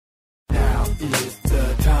It's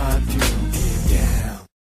the time to get down.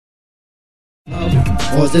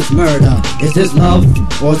 Or is this murder? Is this love?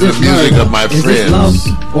 Or is this the music murder? of my Is friends. this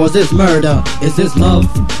love? Or is this murder? Is this love?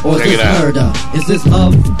 Or is Check this it out. murder? Is this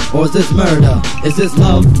love? Or is this murder? Is this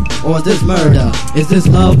love? Or is this murder? Is this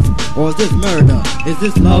love? Or is this murder? Is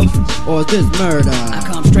this love? Or is this murder? I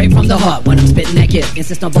come straight from the heart when I'm spitting that gift.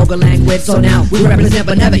 Insist on vulgar language, so now we represent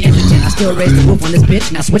but never entertain. I still raise the roof on this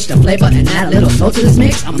bitch. Now switch the flavor and add a little soul to this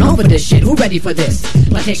mix. I'm known for this shit. Who ready for this?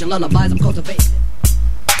 Plantation lullabies, I'm cultivating.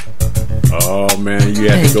 Oh man, you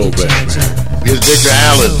had to go back, man. Here's Victor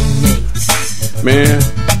Allen. Man,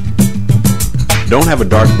 don't have a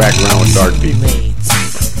dark background with dark people.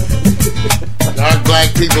 Dark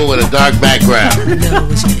black people with a dark background.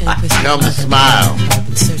 Tell them to smile.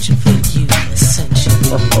 Searching for you, essentially.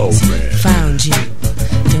 Oh man. Found you.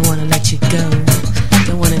 Don't wanna let you go.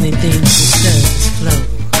 Don't want anything to disturb this flow.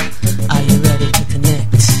 Are you ready to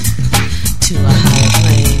connect to a higher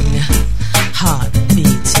plane? Heart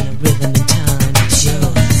beats in a rhythm and time. It's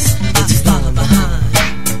yours. It's falling behind.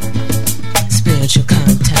 Spiritual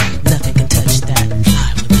contact. Nothing can touch that.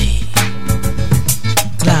 Fly with me.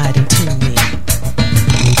 Glide into me.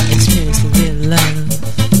 Experience the real love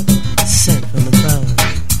sent from above.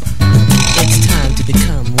 It's time to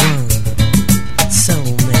become one.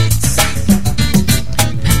 Soulmates.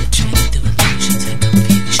 Penetrate through illusions and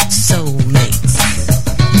confusion. Soulmates.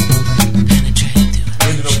 Penetrate through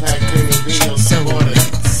illusions and confusion.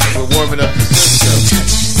 Soulmates. We're warming up the system.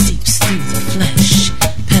 Touch seeps through the flesh,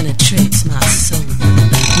 penetrates my soul.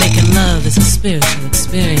 Making love is a spiritual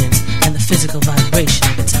experience and the physical vibration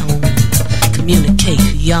of its own. Communicate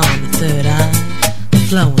beyond the third eye,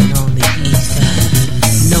 flowing on the ether.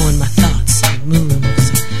 Knowing my thoughts and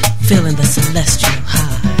moves, feeling the celestial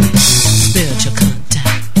high. Spiritual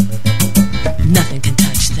contact, nothing can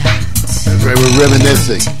touch that. That's right, we're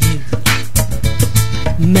reminiscing.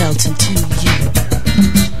 Melt into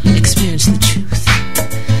you, experience the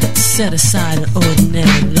truth. Set aside an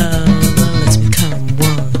ordinary love, let's become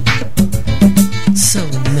one.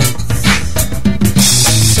 Soulmates,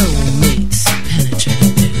 soulmates,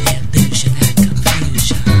 penetrating through the illusion and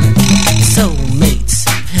confusion. Soulmates,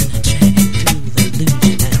 penetrating through the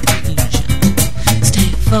illusion and confusion. Stay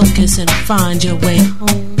focused and find your way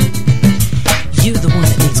home. You're the one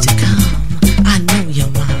that needs to come. I know you're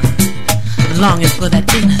mine. Longing for that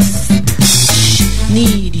innocence.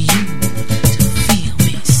 Need you to feel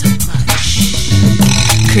me so much.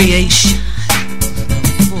 Creation, a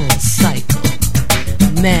full cycle.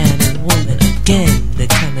 Man and woman again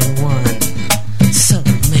becoming one.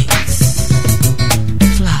 Soulmates,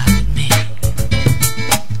 fly with me.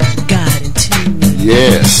 Guide into me.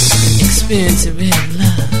 Yes. Experience a real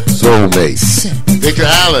love. Soulmates. Victor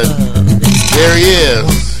Allen. There he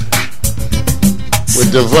is.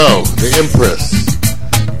 With DeVoe, the Empress.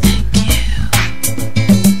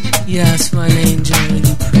 You asked for an angel and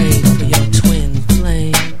you prayed for your twin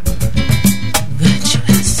flame.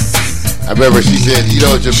 Virtuous. I remember she said, you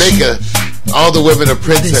know, Jamaica, all the women are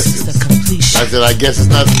This is princesses. the completion. I said, I guess it's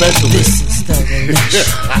not special. This is the relation.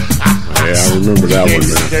 Yeah, I remember that one,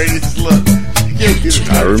 man. Dirtiest look.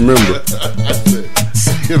 I remember. I said,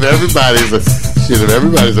 if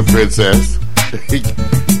everybody's a princess.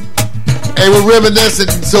 Hey, we're reminiscing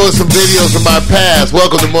and showing some videos from our past.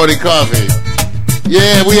 Welcome to Morning Coffee.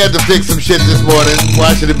 Yeah, we had to fix some shit this morning.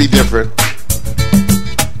 Why should it be different?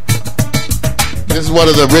 This is one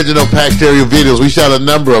of the original Pack Stereo videos. We shot a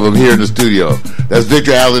number of them here in the studio. That's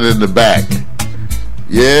Victor Allen in the back.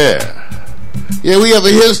 Yeah. Yeah, we have a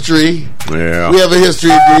history. Yeah. We have a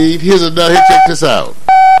history indeed. Here's another. Here, check this out.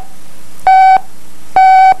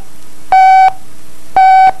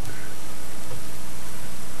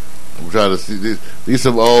 I'm trying to see these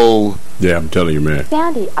some old. Yeah, I'm telling you, man.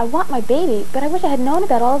 Sandy, I want my baby, but I wish I had known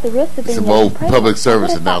about all the risks of being Some young old and pregnant. public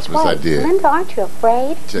service I would've thought announcements I twice. did. Linda, aren't you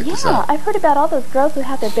afraid? Check this Yeah, out. I've heard about all those girls who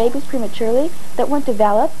have their babies prematurely that won't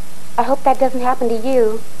develop. I hope that doesn't happen to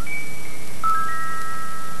you.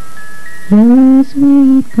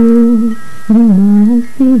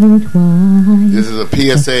 This is a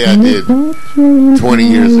PSA I did 20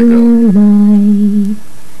 years ago.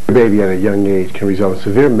 A baby at a young age can result in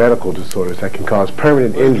severe medical disorders that can cause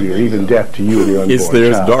permanent injury or even death to you and your unborn It's there,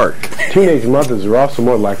 it's child. dark. Teenage mothers are also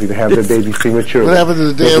more likely to have their babies prematurely. What happened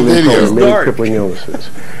to the damn making them video? prone to It's many dark. crippling illnesses.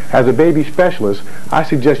 As a baby specialist, I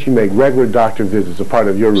suggest you make regular doctor visits a part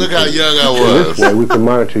of your routine. Look how young I In was. this way, we can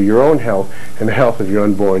monitor your own health and the health of your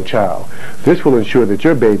unborn child. This will ensure that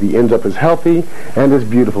your baby ends up as healthy and as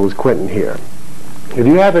beautiful as Quentin here. If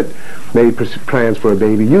you haven't made plans for a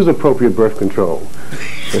baby, use appropriate birth control.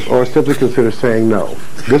 Or simply consider saying no.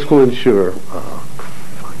 This will ensure...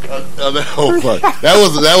 That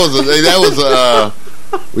was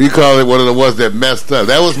we call it one of the ones that messed up.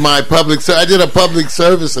 That was my I did a public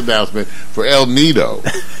service announcement for El Nido.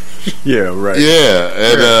 Yeah, right. Yeah,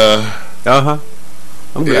 and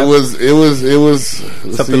it was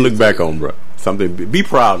something to look back on, bro. Something. Be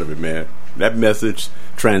proud of it, man. That message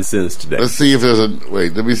transcends today. Let's see if there's a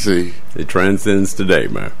wait. Let me see. It transcends today,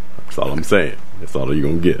 man. That's all I'm saying. That's all you're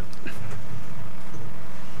gonna get.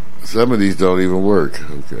 Some of these don't even work.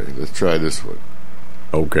 Okay, let's try this one.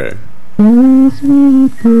 Okay. Donna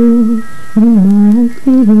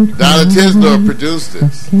Tisdorf produced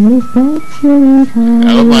this. I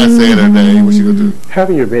don't mind saying her name. What she gonna do?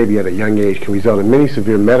 Having your baby at a young age can result in many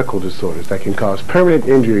severe medical disorders that can cause permanent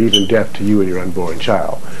injury or even death to you and your unborn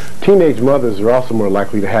child. Teenage mothers are also more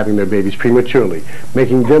likely to having their babies prematurely,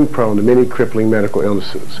 making them prone to many crippling medical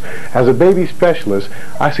illnesses. As a baby specialist,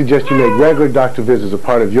 I suggest you make regular doctor visits a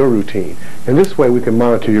part of your routine. In this way, we can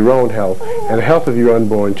monitor your own health and the health of your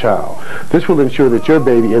unborn child. This will ensure that your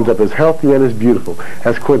baby ends up as healthy and as beautiful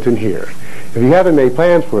as Quentin here. If you haven't made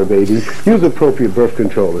plans for a baby, use appropriate birth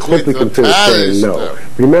control or simply consider saying no.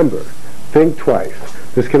 Remember, think twice.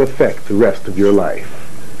 This can affect the rest of your life.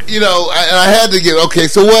 You know, I had to get, okay,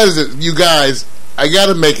 so what is it? You guys, I got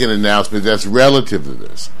to make an announcement that's relative to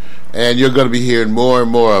this. And you're going to be hearing more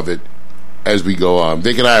and more of it as we go on.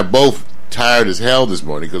 Vic and I are both tired as hell this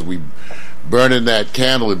morning because we burning that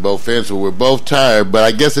candle at both ends, so we're both tired, but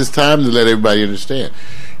I guess it's time to let everybody understand.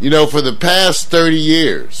 You know, for the past 30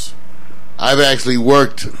 years, I've actually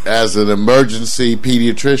worked as an emergency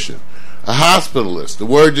pediatrician, a hospitalist. The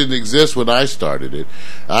word didn't exist when I started it.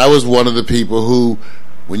 I was one of the people who,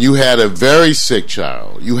 when you had a very sick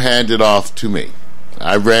child, you handed off to me.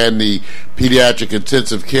 I ran the pediatric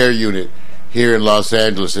intensive care unit here in Los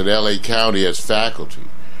Angeles and LA County as faculty.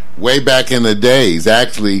 Way back in the days,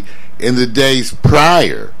 actually, in the days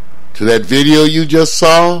prior to that video you just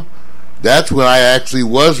saw, that's when I actually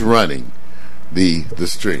was running the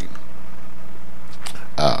stream.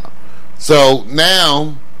 So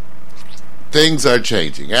now things are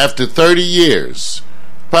changing. After 30 years,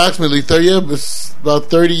 approximately about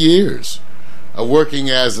 30 years of working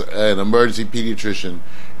as an emergency pediatrician,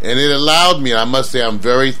 and it allowed me, I must say I'm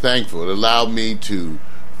very thankful, it allowed me to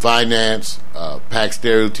finance Pac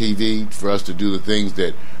Stereo TV for us to do the things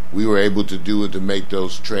that we were able to do and to make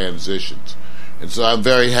those transitions. And so I'm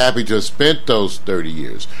very happy to have spent those 30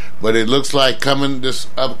 years. But it looks like coming this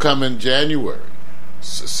upcoming January,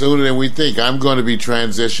 sooner than we think, I'm going to be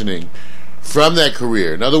transitioning from that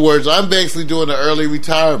career. In other words, I'm basically doing an early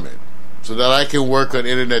retirement so that I can work on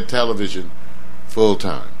internet television full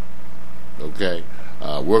time. Okay?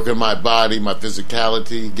 Working my body, my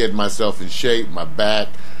physicality, getting myself in shape, my back,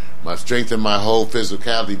 my strength, and my whole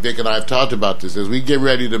physicality. Vic and I have talked about this as we get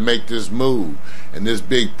ready to make this move and this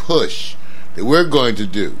big push that we're going to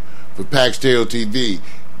do for Pac Stereo TV.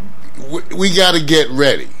 We got to get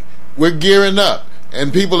ready. We're gearing up.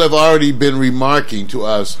 And people have already been remarking to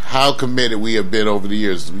us how committed we have been over the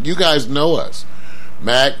years. You guys know us.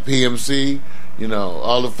 Mac, PMC, you know,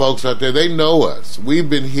 all the folks out there, they know us. We've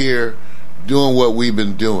been here doing what we've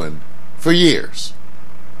been doing for years.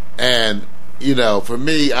 And, you know, for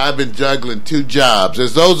me, I've been juggling 2 jobs,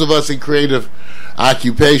 as those of us in creative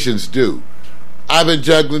occupations do. I've been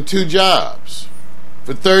juggling 2 jobs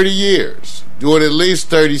for 30 years, doing at least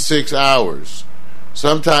 36 hours,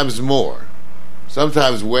 sometimes more.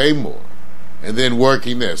 Sometimes way more, and then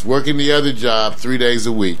working the other job 3 days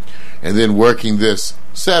a week, and then working this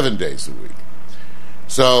 7 days a week.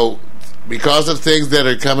 So because of things that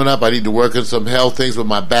are coming up, I need to work on some health things with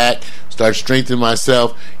my back, start strengthening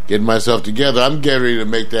myself, getting myself together. I'm getting ready to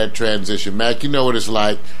make that transition. Mac, you know what it's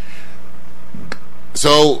like.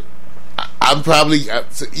 So I'm probably, you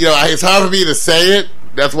know, it's hard for me to say it.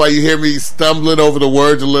 That's why you hear me stumbling over the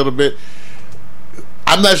words a little bit.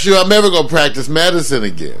 I'm not sure I'm ever going to practice medicine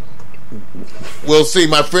again. We'll see.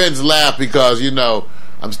 My friends laugh because, you know,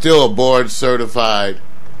 I'm still a board-certified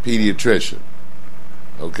pediatrician.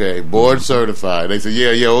 Okay, board-certified. They say,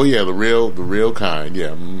 yeah, the real kind, yeah.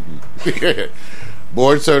 Mm-hmm.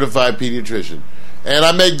 Board-certified pediatrician. And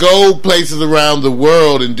I may go places around the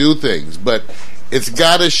world and do things, but it's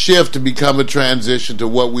got to shift to become a transition to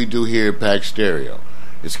what we do here at Pac Stereo.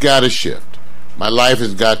 It's got to shift. My life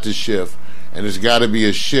has got to shift. And there's got to be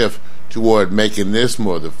a shift toward making this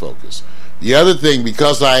more the focus. The other thing,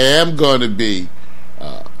 because I am going to be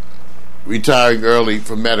retiring early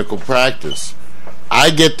from medical practice, I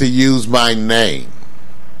get to use my name,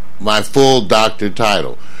 my full doctor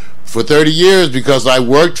title. For 30 years, because I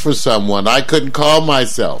worked for someone, I couldn't call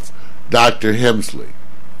myself Dr. Hemsley.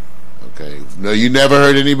 Okay? No, you never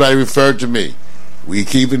heard anybody refer to me We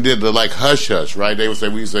even did the like hush hush, right? They would say,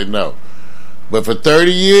 we say no. But for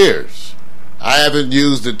 30 years, I haven't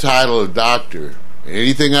used the title of doctor in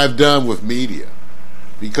anything I've done with media,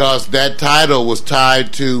 because that title was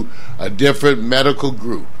tied to a different medical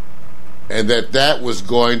group, and that was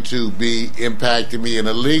going to be impacting me in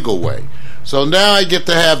a legal way. So now I get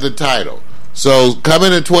to have the title. So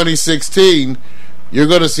coming in 2016, you're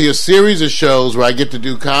going to see a series of shows where I get to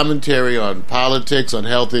do commentary on politics, on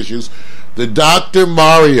health issues. The Dr.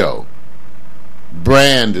 Mario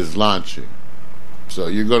brand is launching. So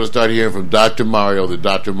you're going to start hearing from Dr. Mario. The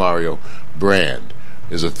Dr. Mario brand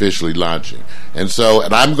is officially launching. And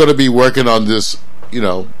I'm going to be working on this,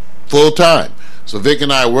 full time. So Vic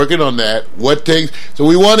and I are working on that. So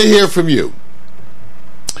we want to hear from you.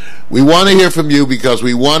 We want to hear from you because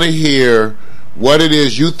we want to hear what it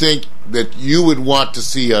is you think that you would want to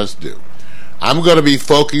see us do. I'm going to be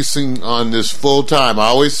focusing on this full time. I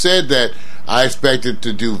always said that I expected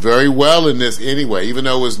to do very well in this anyway, even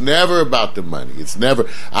though it was never about the money.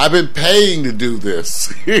 I've been paying to do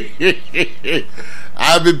this.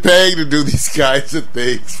 I've been paying to do these kinds of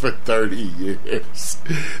things for 30 years.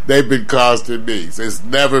 They've been costing me. So it's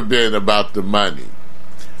never been about the money.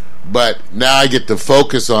 But now I get to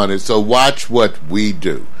focus on it, so watch what we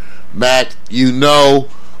do. Mac, you know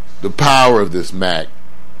the power of this, Mac.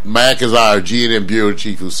 Mac is our G&M Bureau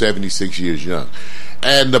Chief, who's 76 years young.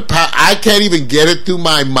 And I can't even get it through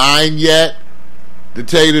my mind yet, to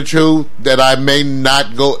tell you the truth, that I may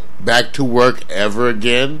not go back to work ever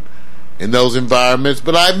again in those environments.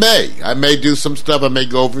 But I may do some stuff. I may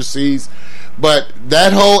go overseas. But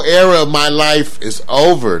that whole era of my life is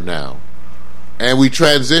over now. And we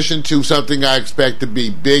transition to something I expect to be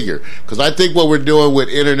bigger. Because I think what we're doing with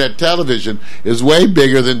internet television is way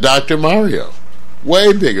bigger than Dr. Mario.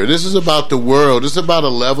 Way bigger. This is about the world. This is about a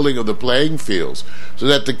leveling of the playing fields so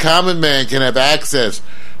that the common man can have access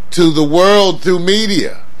to the world through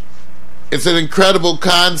media. It's an incredible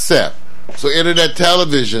concept. So internet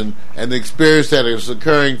television and the experience that is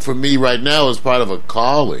occurring for me right now is part of a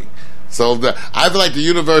calling. So I feel like the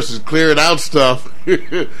universe is clearing out stuff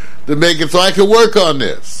to make it so I can work on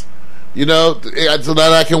this. So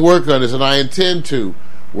that I can work on this, and I intend to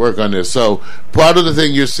work on this. So part of the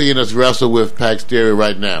thing you're seeing us wrestle with, Pax Stereo,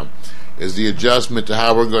 right now is the adjustment to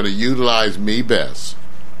how we're going to utilize Me Best.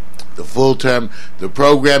 The full term, the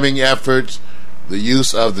programming efforts, the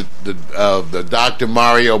use of the Dr.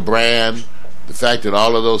 Mario brand, the fact that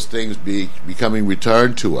all of those things becoming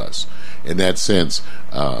returned to us in that sense,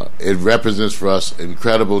 it represents for us an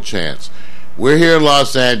incredible chance. We're here in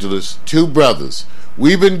Los Angeles, two brothers.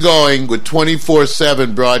 We've been going with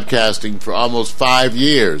 24/7 broadcasting for almost 5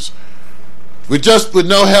 years, with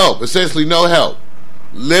no help, essentially no help,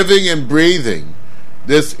 living and breathing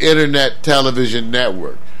this internet television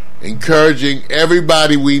network, encouraging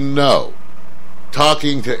everybody we know,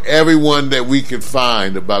 talking to everyone that we could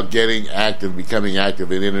find about getting active, becoming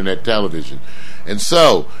active in internet television. And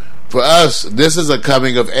so, for us, this is a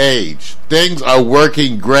coming of age. Things are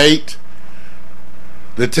working great.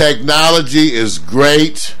 The technology is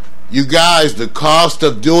great. You guys, the cost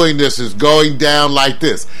of doing this is going down like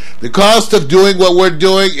this. The cost of doing what we're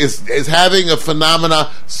doing is having a phenomena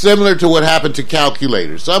similar to what happened to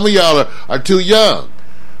calculators. Some of y'all are too young.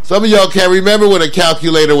 Some of y'all can't remember when a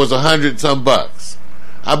calculator was $100-some bucks.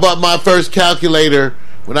 I bought my first calculator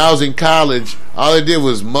when I was in college. All it did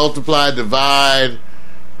was multiply, divide,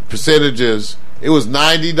 percentages. It was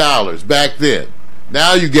 $90 back then.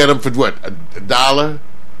 Now you get them for what? $1?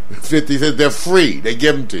 50 cents? They're free. They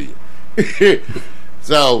give them to you.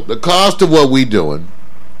 So the cost of what we're doing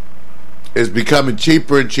is becoming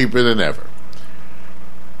cheaper and cheaper than ever.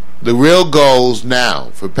 The real goals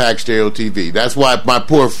now for Pax Stereo TV, that's why my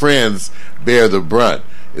poor friends bear the brunt.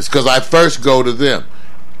 It's because I first go to them.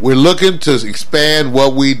 We're looking to expand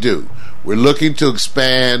what we do. We're looking to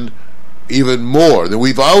expand even more than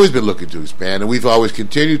we've always been looking to expand, and we've always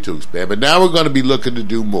continued to expand. But now we're going to be looking to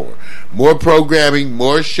do more. More programming,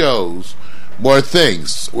 more shows, more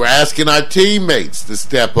things. We're asking our teammates to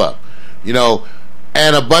step up,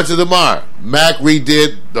 and a bunch of them are. Mac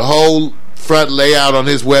redid the whole front layout on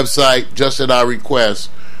his website just at our request,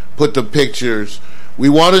 put the pictures. We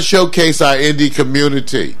want to showcase our indie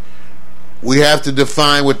community. We have to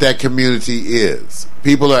define what that community is.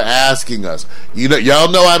 People are asking us.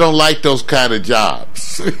 Y'all know I don't like those kind of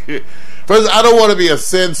jobs. First, I don't want to be a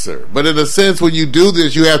censor, but in a sense, when you do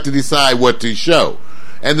this, you have to decide what to show.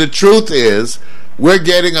 And the truth is, we're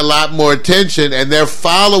getting a lot more attention, and they're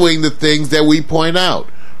following the things that we point out.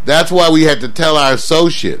 That's why we had to tell our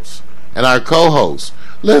associates and our co-hosts,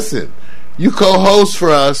 listen, you co-host for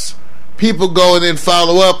us, people go and then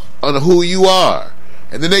follow up on who you are.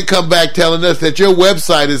 And then they come back telling us that your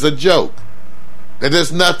website is a joke, that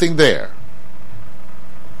there's nothing there.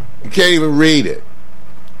 You can't even read it.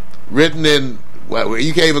 Written in, well,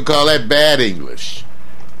 you can't even call that bad English.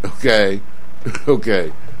 Okay?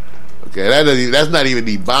 Okay. That's not even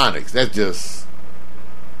Ebonics. That's just,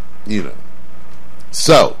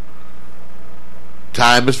 So,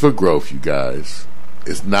 time is for growth, you guys.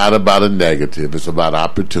 It's not about a negative. It's about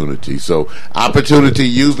opportunity. So, opportunity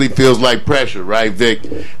usually feels like pressure, right, Vic?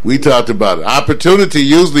 We talked about it. Opportunity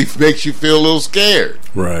usually makes you feel a little scared.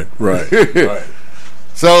 Right.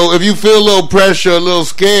 So, if you feel a little pressure, a little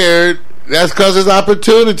scared, that's because it's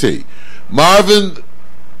opportunity. Marvin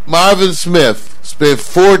Smith spent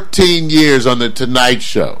 14 years on the Tonight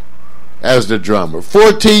Show as the drummer.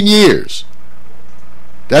 14 years.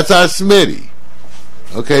 That's our Smitty.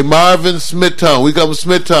 Okay, Marvin Smith-Tone. We call him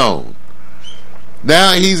Smith-Tone.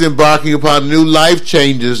 Now he's embarking upon new life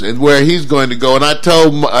changes and where he's going to go. And I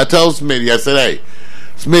told Smitty, I said, hey,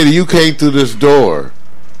 Smitty, you came through this door.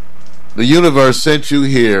 The universe sent you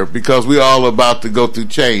here because we're all about to go through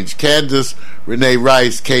change. Candace Renee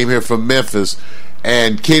Rice came here from Memphis,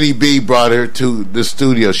 and Kenny B brought her to the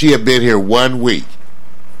studio. She had been here 1 week.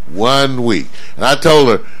 1 week. And I told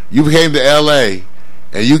her, you came to L.A.,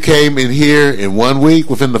 and you came in here in 1 week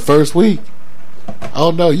within the first week.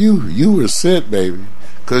 Oh, no, you were sent, baby.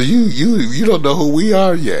 Because you don't know who we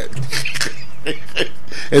are yet.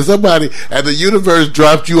 And the universe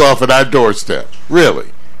dropped you off at our doorstep. Really.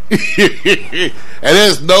 And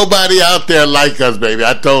there's nobody out there like us, baby.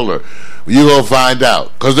 I told her, you're going to find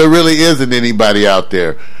out. Because there really isn't anybody out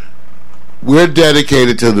there. We're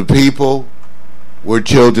dedicated to the people. We're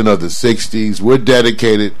children of the 60s. We're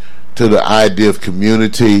dedicated to the idea of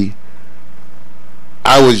community.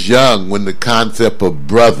 I was young when the concept of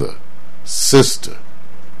brother, sister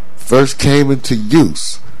first came into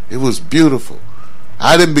use. It was beautiful.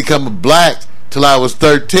 I didn't become a black till I was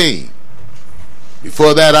 13.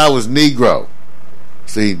 Before that, I was Negro.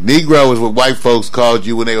 See, Negro is what white folks called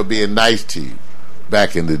you when they were being nice to you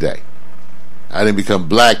back in the day. I didn't become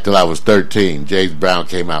black till I was 13. James Brown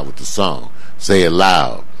came out with the song, Say It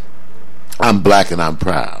Loud. I'm black and I'm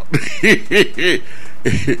proud.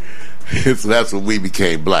 So that's when we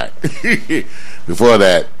became black. Before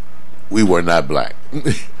that, we were not black.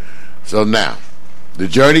 So now, the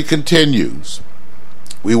journey continues.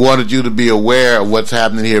 We wanted you to be aware of what's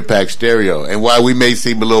happening here at Pack Stereo and why we may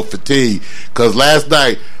seem a little fatigued. Because last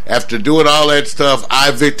night, after doing all that stuff,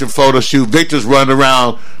 Victor photo shoot, Victor's running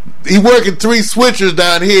around. He's working 3 switchers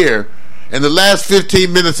down here. In the last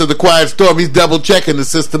 15 minutes of the Quiet Storm, he's double-checking the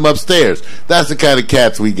system upstairs. That's the kind of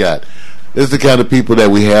cats we got. This is the kind of people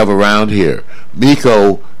that we have around here.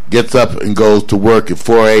 Miko gets up and goes to work at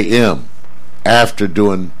 4 a.m. after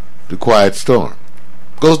doing the Quiet Storm.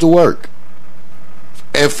 Goes to work.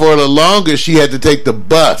 And for the longest, she had to take the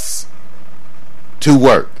bus to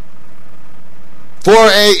work. 4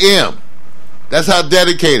 a.m. That's how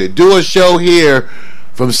dedicated. Do a show here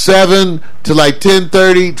from 7 to like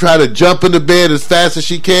 10:30, try to jump into bed as fast as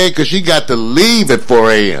she can because she got to leave at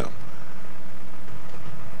 4 a.m.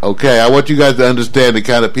 Okay, I want you guys to understand the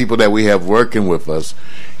kind of people that we have working with us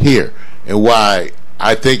here and why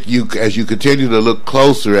I think as you continue to look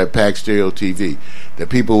closer at Pack Stereo TV, that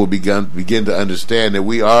people will begin to understand that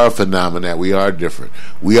we are a phenomenon, we are different.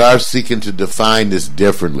 We are seeking to define this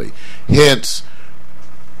differently. Hence,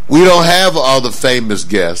 we don't have all the famous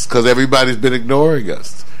guests because everybody's been ignoring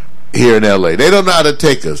us here in L.A. They don't know how to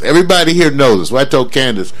take us. Everybody here knows us. Well, I told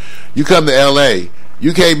Candace, you come to L.A.,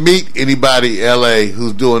 you can't meet anybody in L.A.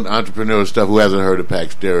 who's doing entrepreneurial stuff who hasn't heard of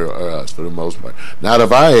Pack Stereo or us for the most part. Not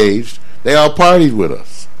of our age. They all partied with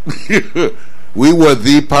us. We were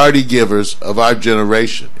the party givers of our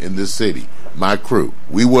generation in this city. My crew.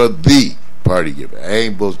 We were the party giver. I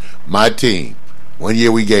ain't bullshit. My team. 1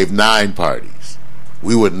 year we gave 9 parties.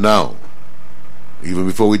 We were known. Even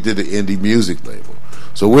before we did the indie music label.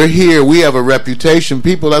 So we're here. We have a reputation.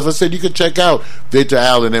 People, as I said, you can check out Victor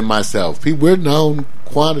Allen and myself. We're known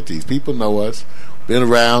quantities. People know us. Been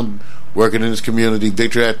around working in this community.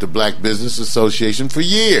 Victor at the Black Business Association for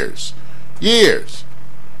years. Years.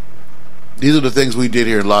 These are the things we did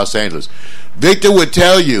here in Los Angeles. Victor would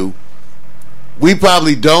tell you we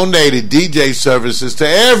probably donated DJ services to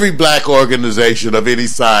every black organization of any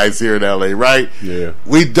size here in LA, right? Yeah.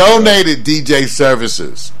 We donated DJ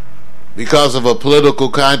services because of a political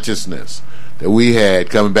consciousness that we had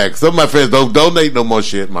coming back. Some of my friends don't donate no more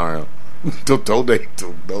shit, Mario. Don't donate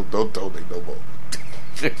no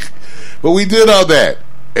more. But we did all that.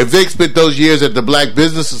 And Vic spent those years at the Black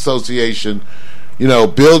Business Association,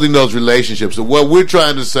 building those relationships. So what we're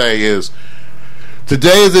trying to say is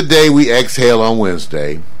Today is the day we exhale on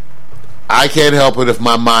Wednesday. I can't help it if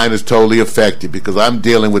my mind is totally affected because I'm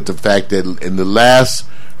dealing with the fact that in the last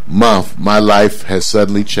month my life has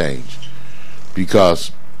suddenly changed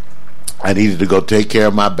because I needed to go take care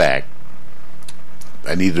of my back.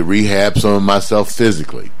 I need to rehab some of myself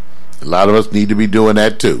physically. A lot of us need to be doing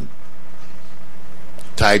that too.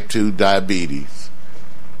 Type 2 diabetes.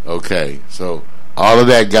 Okay, so all of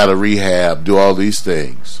that got to rehab, do all these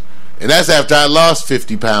things. And that's after I lost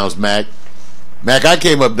 50 pounds, Mac. Mac, I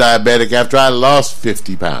came up diabetic after I lost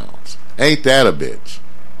 50 pounds. Ain't that a bitch?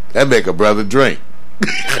 That make a brother drink.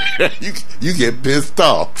 you get pissed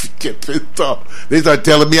off. You get pissed off. They start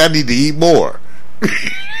telling me I need to eat more.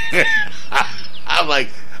 I'm like,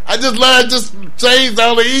 I just changed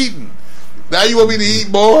all the eating. Now you want me to eat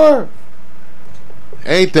more?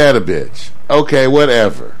 Ain't that a bitch? Okay,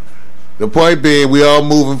 whatever. The point being, we all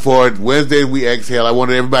moving forward. Wednesday we exhale. I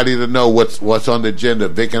wanted everybody to know what's on the agenda.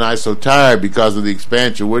 Vic and I so tired because of the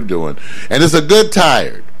expansion we're doing, and it's a good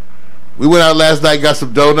tired. We went out last night, got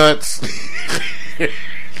some donuts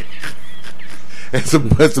and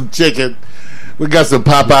some chicken. We got some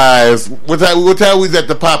Popeyes. What time we was at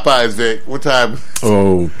the Popeyes, Vic? What time?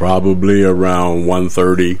 Oh, probably around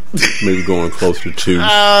 1:30, maybe going close to 2.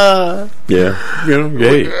 Yeah, you know,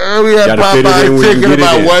 hey, we had Popeyes chicken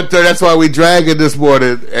about 1:30. That's why we dragging this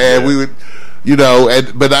morning, and we would, you know,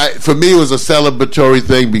 for me it was a celebratory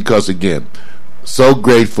thing because again, so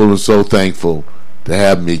grateful and so thankful to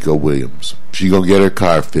have Miko Williams. She gonna get her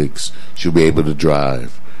car fixed. She'll be able to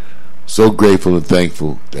drive. So grateful and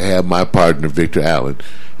thankful to have my partner, Victor Allen.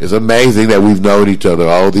 It's amazing that we've known each other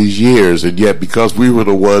all these years, and yet because we were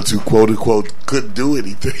the ones who, quote-unquote, couldn't do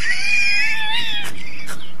anything.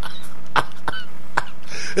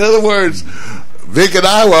 In other words, Vic and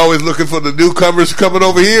I were always looking for the newcomers coming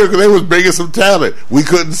over here because they was bringing some talent. We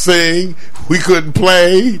couldn't sing. We couldn't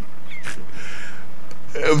play.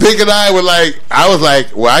 Vic and I were like, I was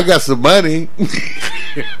like, well, I got some money.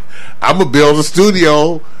 I'm going to build a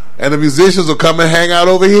studio and the musicians will come and hang out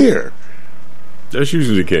over here. That's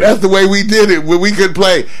usually the case. That's the way we did it when we could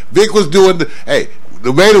play. Vic was doing the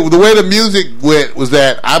way the music went was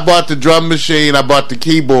that I bought the drum machine, I bought the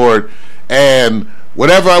keyboard, and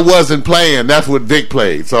whatever I wasn't playing, that's what Vic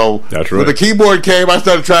played. So that's right. When the keyboard came, I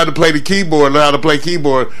started trying to play the keyboard, learn how to play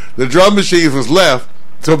keyboard. The drum machine was left,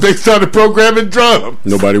 so Vic started programming drums.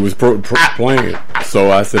 Nobody was playing it,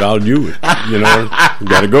 so I said I'll do it. You know,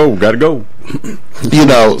 gotta go. You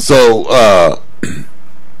know, so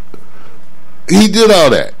he did all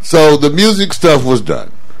that. So the music stuff was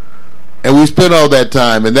done, and we spent all that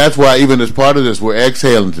time, and that's why even as part of this, we're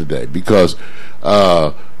exhaling today because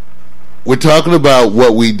we're talking about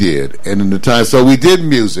what we did, and in the time. So we did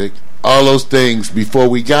music, all those things before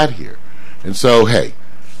we got here, and so hey.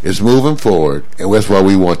 It's moving forward, and that's why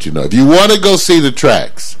we want you to know. If you want to go see the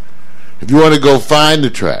tracks, if you want to go find the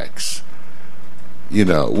tracks, you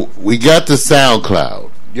know, we got the SoundCloud.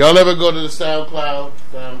 Y'all ever go to the SoundCloud?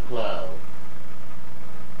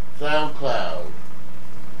 SoundCloud.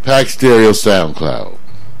 Pack Stereo SoundCloud.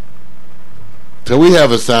 So we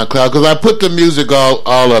have a SoundCloud because I put the music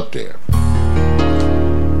all up there.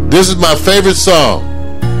 This is my favorite song.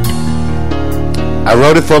 I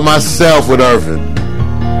wrote it for myself with Irvin.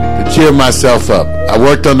 Cheer myself up. I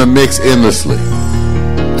worked on the mix endlessly.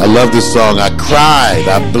 I love this song. I cried.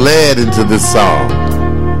 I bled into this song.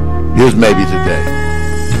 Here's Maybe Today.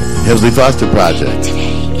 Hemsley Foster Project.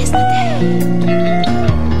 Today is the day.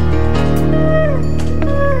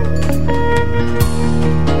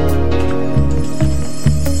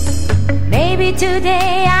 Maybe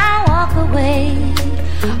today I walk away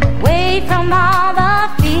from all the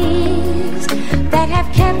fears that have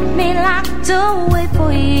kept me locked away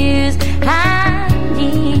for years and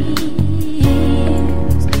years.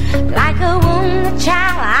 Like a wounded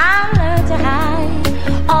child, I learned to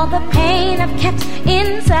hide all the pain I've kept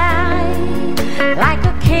inside. Like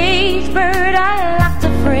a caged bird, I locked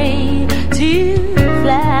afraid to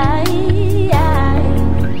fly.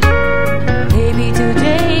 Maybe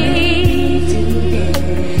today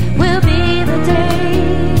will be the day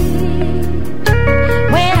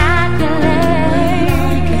when I can learn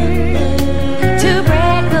to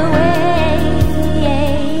break away.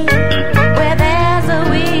 Where there's a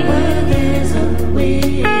will,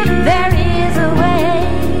 there is a way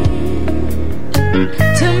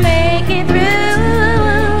to make it through.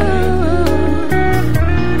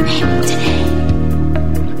 Maybe today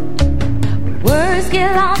words get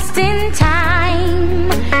lost in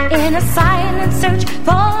time, in a silent search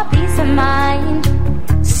for peace of mind.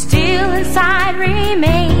 Still inside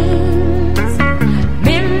remains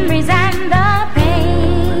memories and the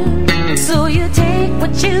pain. So you take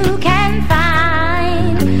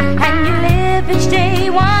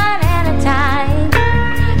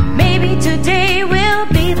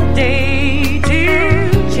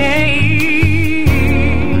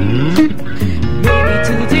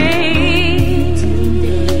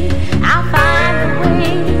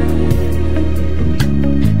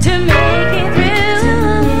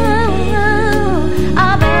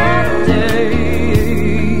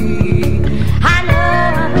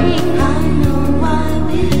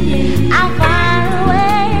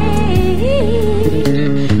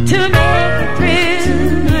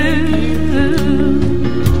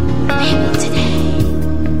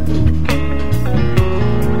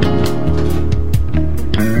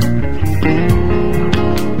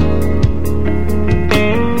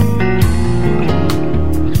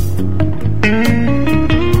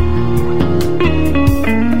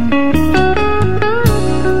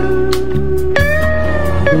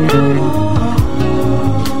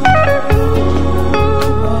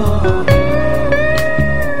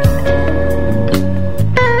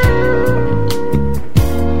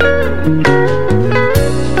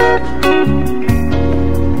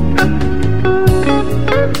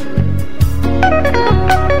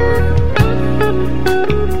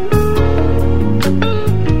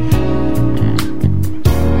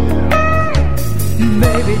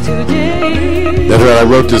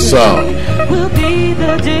wrote this song. Will be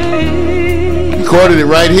the day Recorded it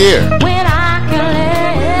right here. when I can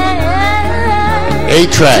let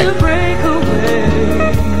 8-track. to break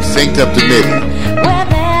away. Synced up to MIDI. Where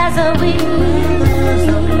there's a will,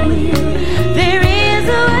 there is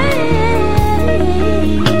a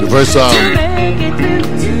way The first to song, make it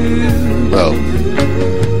through. well,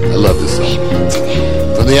 I love this song.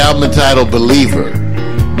 From the album entitled Believer,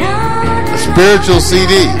 a spiritual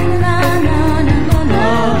CD.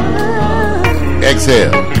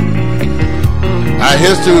 Exhale. Our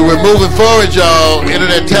history, we're moving forward, y'all.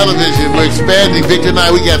 Internet television, we're expanding. Victor and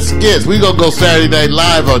I, we got skits. We gonna go Saturday Night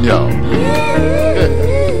Live on y'all.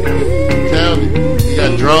 Tell me. We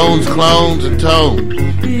got drones, clones, and tones.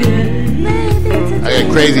 I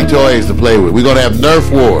got crazy toys to play with. We're gonna have Nerf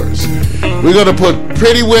wars. We're gonna put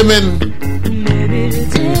pretty women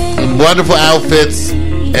in wonderful outfits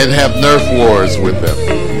and have Nerf wars with them.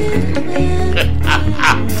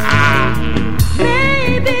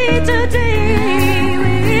 Maybe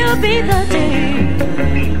today will be the day.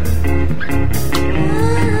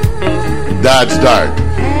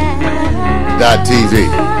 DodgeDart.tv.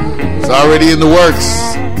 It's already in the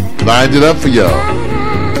works. Lined it up for y'all.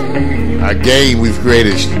 Our game we've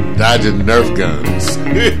created is dodging Nerf guns.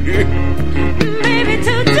 Maybe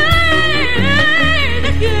today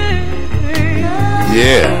the year.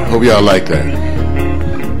 Yeah, hope y'all like that.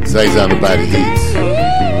 Sags on the body heats.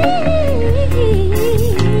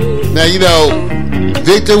 Now, you know,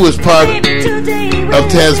 Victor was part of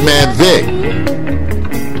Tasman Vic.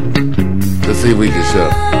 Let's see if we can show.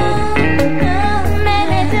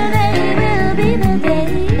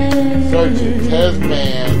 Search it,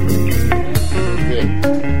 Tasman Vic.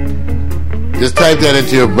 Just type that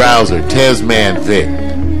into your browser, Tasman Vic.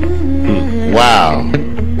 Wow.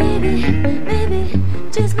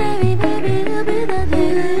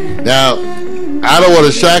 Now, I don't want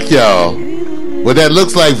to shock y'all, but that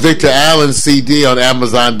looks like Victor Allen's CD on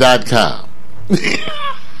Amazon.com.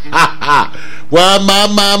 Well,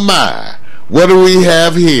 my. What do we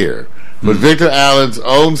have here? But Victor Allen's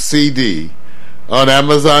own CD on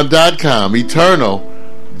Amazon.com, Eternal.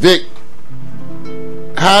 Vic,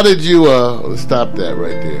 how did you, let's stop that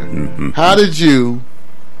right there. How did you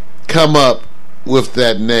come up with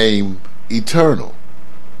that name, Eternal?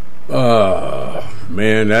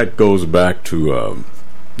 Man, that goes back to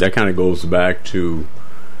that kind of goes back to,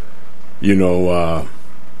 you know,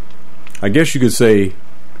 I guess you could say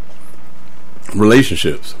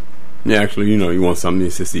relationships. Yeah, actually, you know, you want something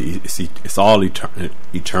it's all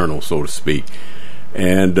eternal, so to speak.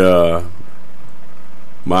 And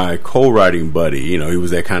my co-writing buddy, you know, he was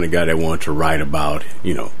that kind of guy that wanted to write about,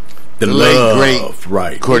 you know, the late love, great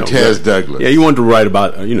right? Cortez Douglas. Yeah, he wanted to write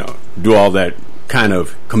about, you know, do all that, kind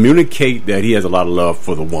of communicate that he has a lot of love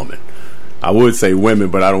for the woman. I would say women,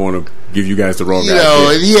 but I don't want to give you guys the wrong idea. You know,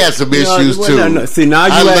 and he has some issues too. No. See, now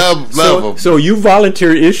you love him. So you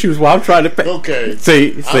volunteer issues while I'm trying to pay. Okay.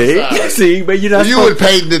 See, but you're not. You would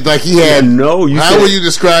paint it like he had. No, how were you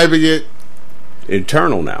describing it?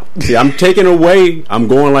 Eternal now. See, I'm taking away. I'm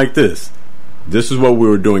going like this. This is what we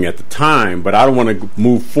were doing at the time, but I don't want to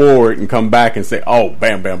move forward and come back and say, "Oh,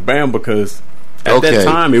 bam, bam, bam," because at that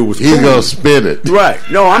time it was. He's gonna spin it, right?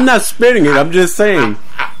 No, I'm not spinning it. I'm just saying.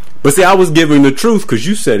 But see, I was giving the truth because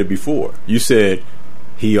you said it before. You said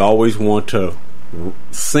he always want to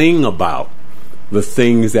sing about the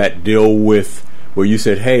things that deal with where you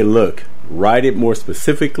said, hey, look, write it more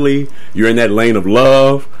specifically. You're in that lane of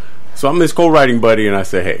love. So I'm his co-writing buddy, and I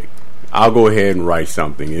said, hey, I'll go ahead and write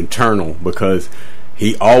something internal because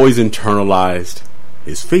he always internalized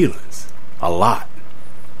his feelings a lot.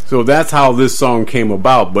 So that's how this song came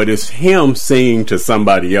about, but it's him singing to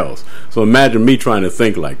somebody else. So imagine me trying to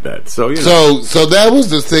think like that. So you know. So that was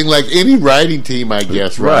the thing. Like any writing team, I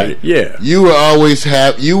guess, right? Yeah. You were always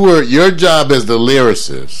your job as the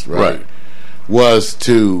lyricist, right? Was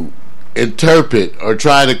to interpret or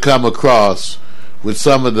try to come across with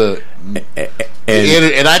some of the.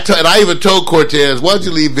 And I even told Cortez, why don't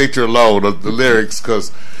you leave Victor alone of the lyrics,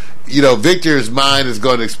 because you know Victor's mind is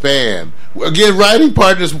going to expand. Again, writing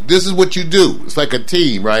partners, this is what you do. It's like a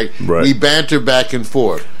team, right? We banter back and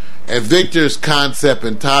forth. And Victor's concept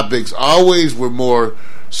and topics always were more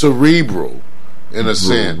cerebral, in a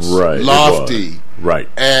sense. Lofty. Right.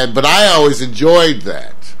 But I always enjoyed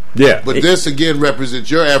that. Yeah. But this, again, represents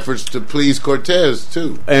your efforts to please Cortez,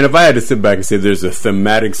 too. And if I had to sit back and say there's a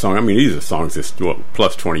thematic song, I mean, these are songs that's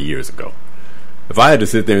plus 20 years ago. If I had to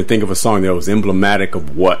sit there and think of a song that was emblematic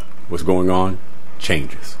of what was going on,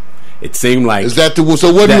 Changes. it seemed like is that the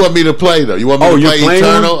so? What do you want me to play though? You want me to play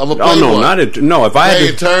Eternal? One? I'm gonna play one. No. If I play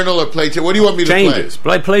had to, Eternal or play what do you want me to changes,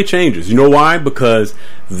 play? Play Changes. You know why? Because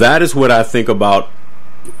that is what I think about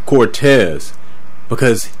Cortez.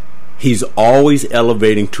 Because he's always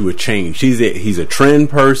elevating to a change. He's a trend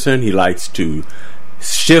person. He likes to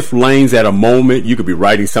shift lanes at a moment. You could be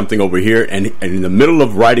writing something over here, and in the middle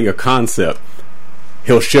of writing a concept,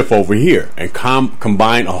 he'll shift over here and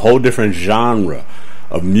combine a whole different genre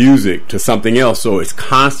of music to something else. So it's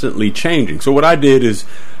constantly changing. So what I did is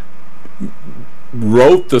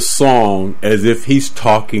wrote the song as if he's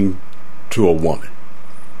talking to a woman.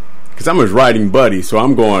 Because I'm his writing buddy, so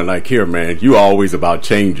I'm going like, here, man, you always about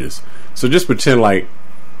changes. So just pretend like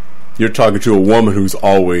you're talking to a woman who's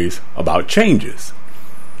always about changes.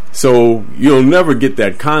 So you'll never get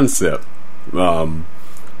that concept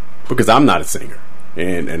because I'm not a singer.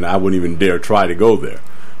 And I wouldn't even dare try to go there.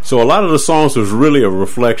 So a lot of the songs was really a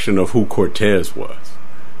reflection of who Cortez was.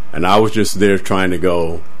 And I was just there trying to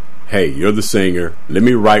go, hey, you're the singer. Let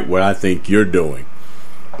me write what I think you're doing.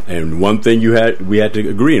 And one thing we had to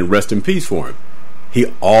agree, and rest in peace for him. He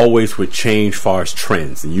always would change far as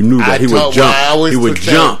trends, and you knew that he would jump. He would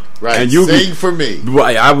jump, right? And you sing for me.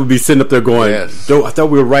 Right, I would be sitting up there going, yes. I thought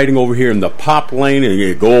we were writing over here in the pop lane, and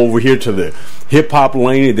you go over here to the hip hop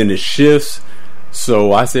lane, and then it shifts.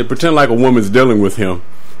 So I said, pretend like a woman's dealing with him,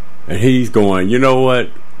 and he's going, you know what?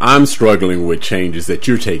 I'm struggling with changes that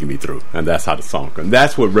you're taking me through, and that's how the song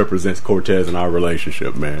comes. With represents Cortez and our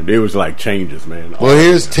relationship, man. It was like changes, man. Well,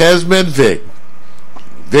 here's Tesman Vic,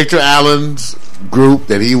 Victor Allen's group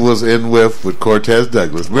that he was in with Cortez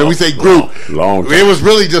Douglas. When we say group, long time. It was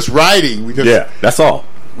really just writing. Yeah, that's all.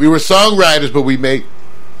 We were songwriters, but we made,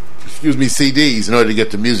 CDs in order to get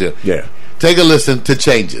the music. Yeah. Take a listen to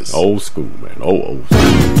Changes. Old school, man. Old school.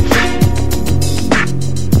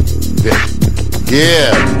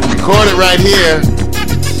 Yeah, recorded right here.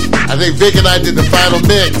 I think Vic and I did the final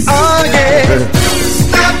mix. Oh yeah.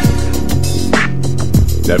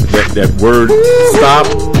 That word stop,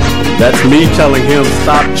 that's me telling him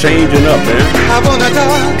stop changing up, man. I wanna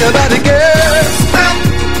talk about it, girl. Stop.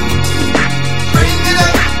 Bring it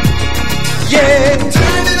up. Yeah.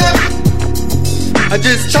 Turn it up. I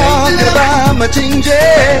just talk about my changes.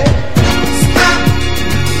 Stop.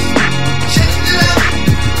 Change it up.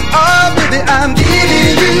 Oh, baby, I'm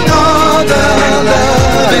giving you all the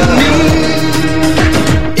love in me.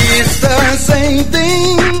 It's the same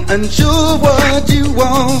thing, unsure what you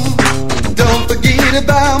want. Don't forget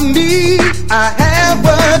about me, I have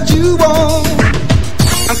what you want.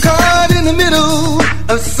 I'm caught in the middle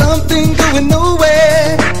of something going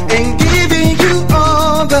nowhere, and giving you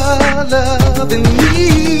all the love in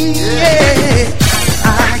me. Yeah,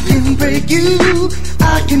 I can break you,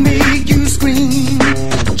 I can make you scream.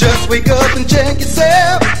 Just wake up and check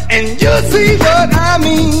yourself, and you'll see what I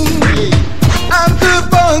mean. I'm good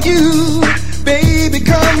for you, baby,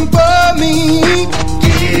 come for me.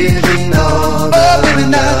 Giving all the oh, baby,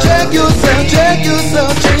 now check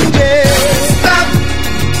yourself, change it. Stop.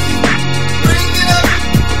 Bring it up.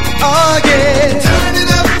 Oh, yeah. Turn it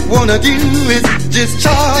up. Wanna do is just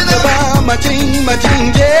talk about my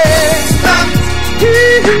changes. Stop.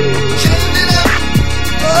 Change it up.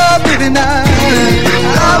 Oh, baby, now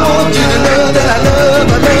I want you to know that I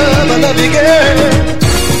love you, girl.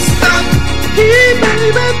 Stop. Hey,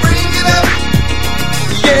 baby, bring it up.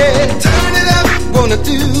 Yeah, turn it up. Wanna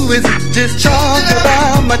do is just talk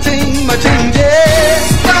about my changes.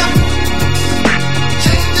 Stop.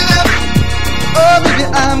 Change it up. Oh, baby,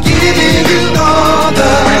 I'm giving you all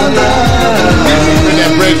the love. And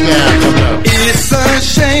that breakdown coming up. It's a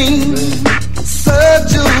shame,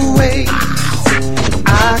 such a waste.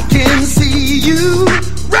 I can see you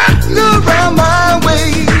wrapped around my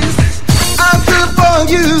waist. I'm good for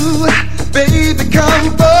you, baby,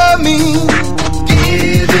 come for me.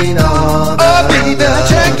 Giving all the oh, baby,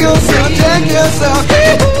 check yourself. Bring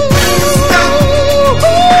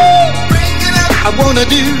it up. I wanna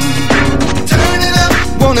turn it up.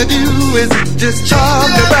 Wanna do is just talk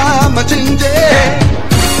about my changes.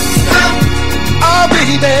 Stop. Oh,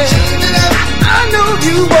 baby, change it up. I know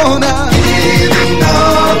you wanna. Giving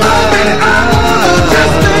all the baby, I wanna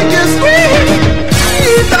just make it sweet.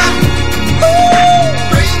 Stop.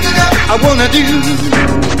 Bring it up. I wanna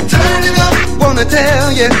turn it up. Wanna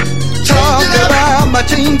tell you, talk about my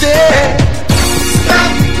changes. Stop.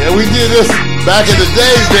 Yeah, we did this back in the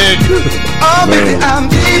days, Vic. Oh, baby, I'm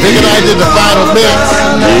giving Vic and I did the final mix.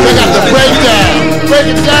 They got the breakdown. Break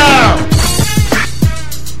it down.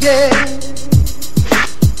 Yeah.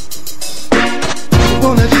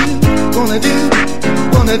 Wanna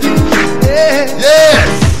do, yeah. Yes.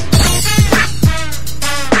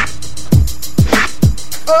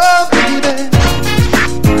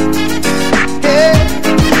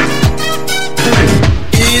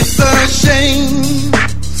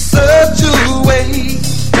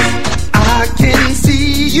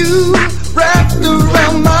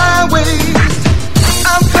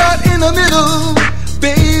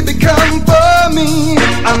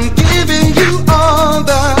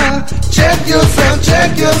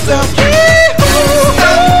 yourself.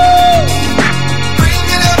 Bring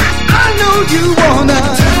it up. I know you wanna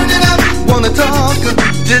turn it up. Wanna talk,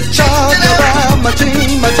 just talk about my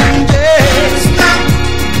change, yeah. Stop.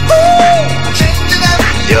 Change it up.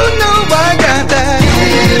 You know I got that.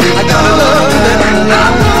 I got a love that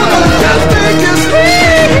I wanna just make you sweet.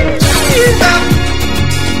 Stop.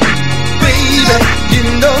 Baby, you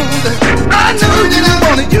know that I know you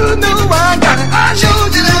want it. You know I got it. I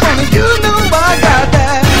know you want it. You know I got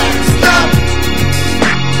that. Stop.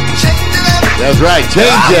 Change it up. That's right,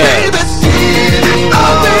 change it.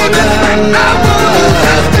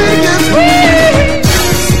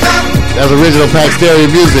 That's original Pax Stereo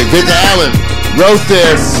music. Victor Allen wrote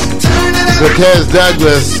this. Cortez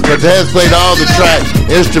Douglas. Cortez played all the track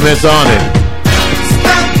instruments on it.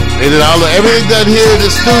 They did everything done here in the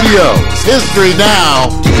studio. It's history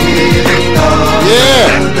now. Yeah.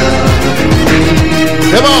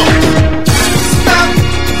 Come on.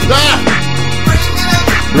 Stop.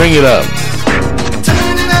 Bring it up.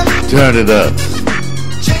 Turn it up.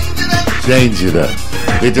 Change it up.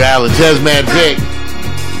 Victor Allen, Jazzman Vic.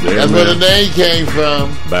 Yeah, that's man. where the name came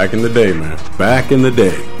from. Back in the day, man. Back in the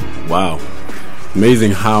day. Wow.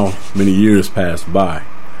 Amazing how many years passed by.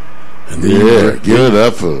 And then give it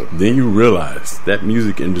up for it. Then you realize that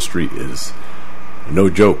music industry is no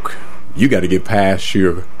joke. You got to get past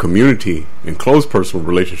your community and close personal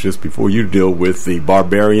relationships before you deal with the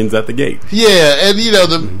barbarians at the gate. Yeah, and you know,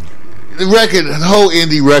 the record, the whole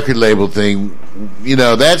indie record label thing, you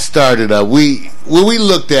know, that started up. When we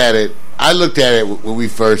looked at it, I looked at it when we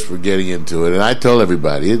first were getting into it, and I told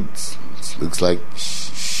everybody, it looks like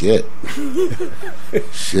shit.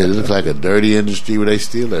 Shit, it looks like a dirty industry where they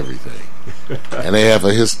steal everything. And they have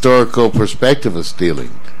a historical perspective of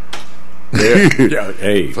stealing. Yeah,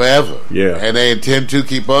 hey. Forever. Yeah. And they intend to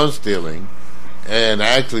keep on stealing. And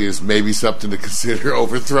actually, it's maybe something to consider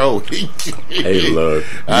overthrowing. Hey, look.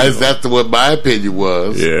 That's what my opinion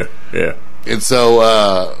was. Yeah, yeah. And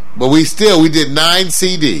so, but we did 9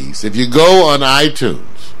 CDs. If you go on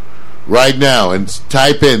iTunes right now and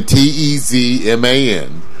type in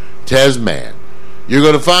Tezman, Tezman, you're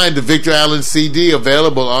going to find the Victor Allen CD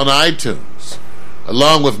available on iTunes,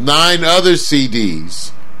 along with 9 other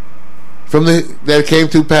CDs that came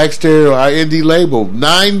through Pax Stereo, our indie label.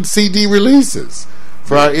 9 CD releases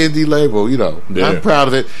for our indie label. You know, yeah. I'm proud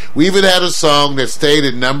of it. We even had a song that stayed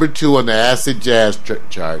at number 2 on the acid jazz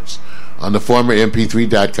charts on the former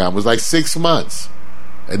MP3.com. It was like 6 months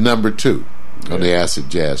at number 2 on the acid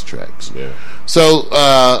jazz tracks. Yeah. So,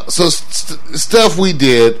 stuff we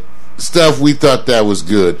did, stuff we thought that was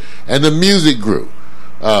good, and the music grew.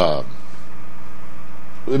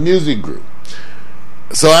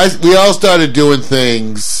 So we all started doing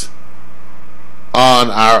things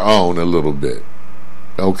on our own a little bit,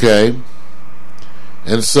 okay?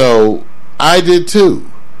 And so I did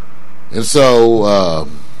too. And so,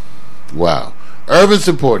 wow. Irvin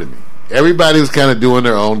supported me. Everybody was kind of doing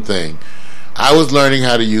their own thing. I was learning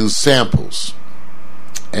how to use samples.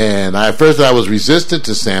 And at first I was resistant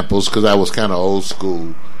to samples because I was kind of old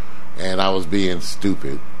school and I was being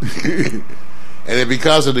stupid. And then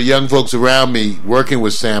because of the young folks around me working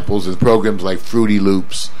with samples and programs like Fruity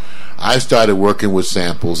Loops, I started working with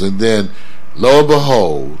samples. And then, lo and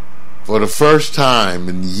behold, for the first time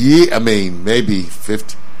in maybe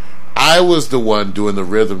 50, I was the one doing the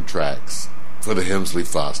rhythm tracks for the Hemsley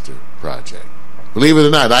Foster project. Believe it or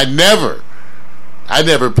not, I never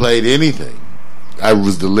played anything. I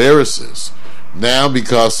was the lyricist. Now,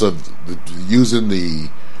 because of using the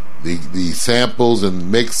samples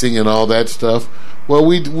and mixing and all that stuff,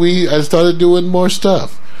 well, I started doing more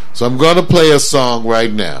stuff. So I'm going to play a song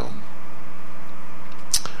right now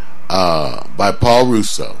by Paul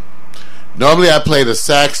Russo. Normally I play the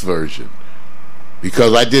sax version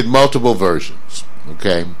because I did multiple versions,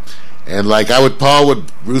 okay? And like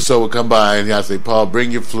Russo would come by and I'd say, Paul,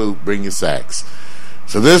 bring your flute, bring your sax.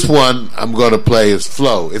 So this one I'm going to play is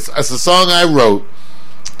Flow. It's a song I wrote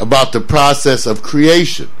about the process of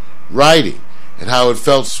creation, writing, and how it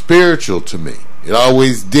felt spiritual to me. It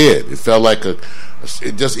always did. It felt like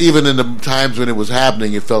just even in the times when it was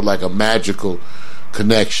happening, it felt like a magical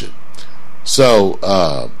connection. So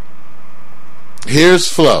here's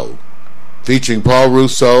Flow, featuring Paul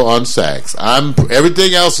Russo on sax.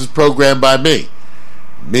 Everything else is programmed by me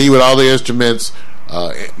with all the instruments.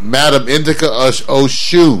 Madam Indica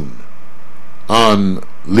Oshun on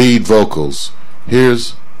lead vocals.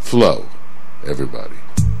 Here's Flow, everybody.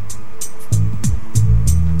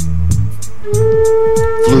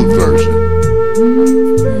 Flute version.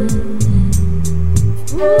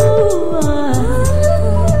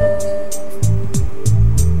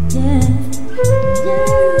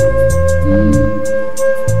 Yeah.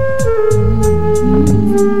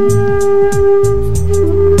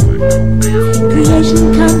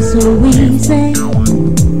 Inspiration comes so easy.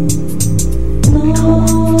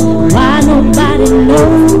 Why nobody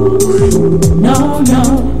knows? No, no.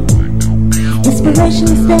 Inspiration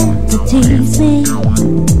is there to tease me.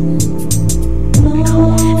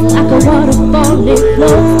 Like a waterfall it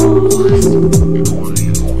flows.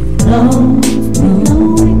 Flow,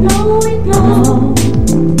 flow,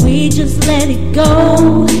 flow. We just let it go.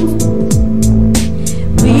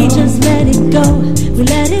 We just let it go. We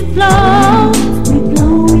let it flow. We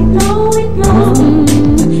flow, we flow, we flow.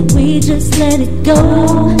 We just let it go.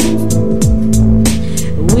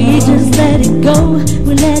 We just let it go.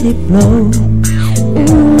 We let it flow.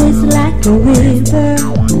 Ooh, it's like a river.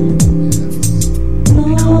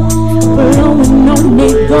 Flowing on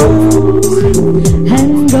it goes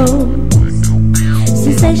and goes.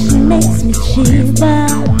 Sensation makes me shiver.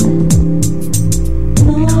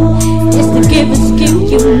 It's the giver's gift,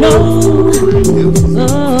 you know.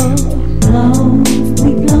 Oh, flow,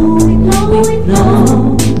 we flow, we flow, we flow.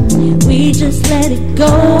 We just let it go.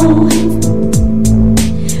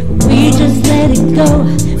 We just let it go.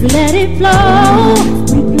 We let it flow.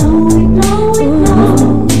 We flow, we flow, we flow.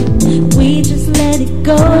 We just let it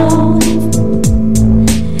go.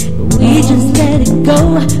 We just let it go.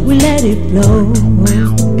 We let it flow.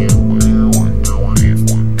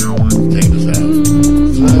 Take this out.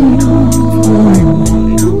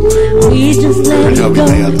 We just let it go.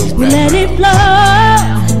 We let it flow.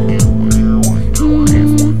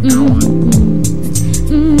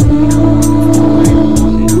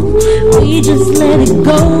 We just let it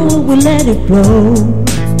go. We let it flow.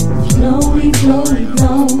 Flow, we flow, we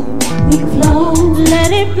flow. We flow.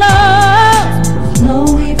 Let it flow. Flow,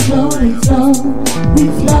 we flow, we flow. We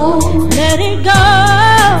flow. Let it go.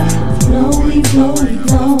 Flow, we flow, we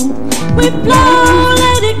flow. We flow.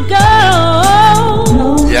 Let it go.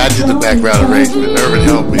 Yeah, I did the background arrangement. Irvin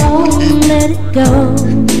helped me. Let it go.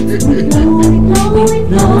 We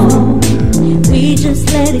flow. We just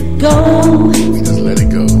let it go. We just let it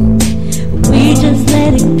go. We just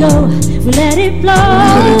let it go. We let it flow.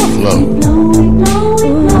 Let it flow.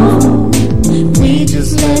 We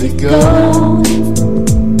just let it go.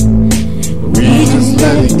 We just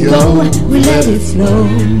let it go. We let it flow.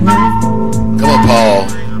 Come on, Paul.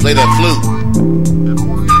 Play that flute.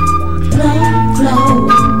 Flow, flow.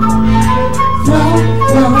 Flow,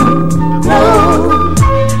 flow, flow.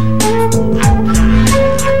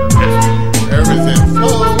 Everything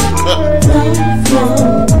flow.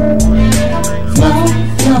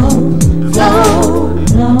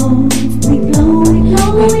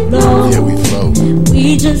 Yeah, we flow. We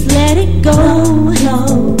just let it go.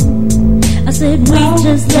 I said we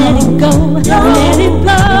just let it go. Let it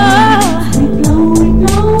flow.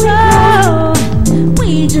 We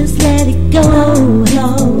just let it go.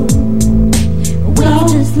 We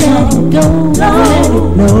just let it go. Let it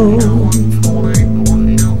flow.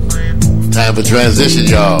 Time for transition,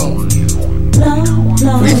 y'all.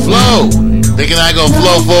 We flow. Thinking I gonna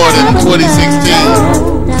flow forward in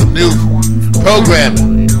 2016. Some new programming.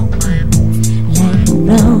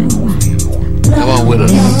 Come on with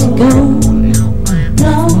us.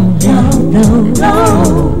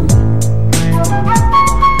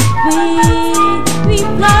 We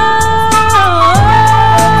flow.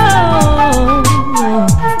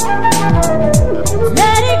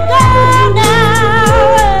 Let it go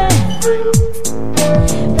now.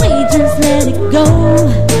 We just let it go.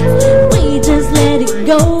 We just let it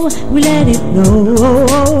go. We let it flow.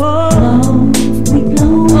 We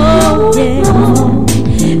flow. Oh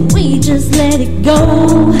yeah. We just let it go.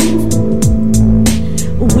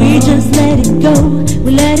 We just let it go.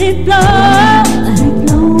 We let it flow.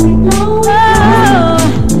 Oh,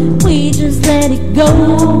 we just let it go.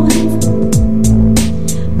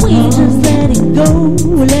 We just let it go.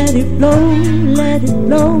 We let it flow. Let it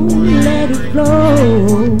flow. Let it flow.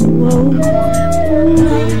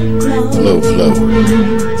 Flow, flow.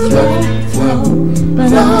 Flow, flow.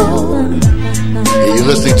 Yeah, you're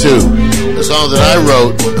listening to the song that I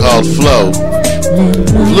wrote called Flow.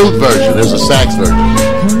 Flute version. There's a sax version.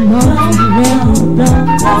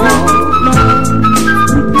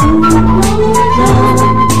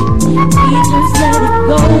 We just let it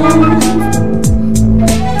go.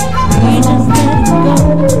 We just let it go.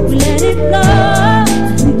 We let it flow.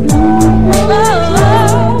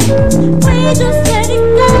 We just let it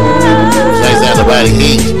go. Nice antibiotic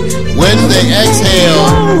heat. Wednesday exhale.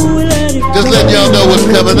 Just letting y'all know what's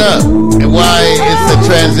coming up and why it's a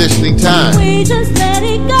transitioning time. We just let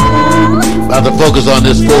it go. About to focus on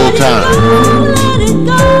this full time. Let it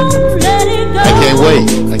go. Let it go. I can't wait.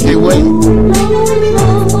 I can't wait.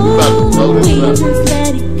 We're about to blow this We up. just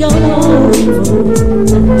let it go.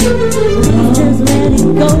 We just let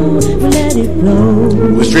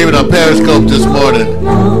We're streaming on Periscope this morning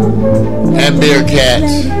and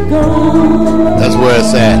Meerkats. That's where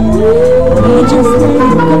it's at.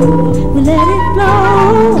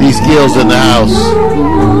 D Skills in the house.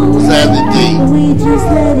 Sadly, D.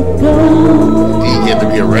 D get to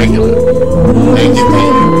be a regular. Thank you, D.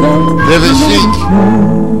 Living Chic.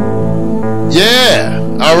 Yeah.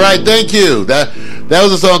 All right. Thank you. That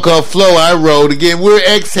was a song called Flow I wrote. Again, we're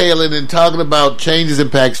exhaling and talking about changes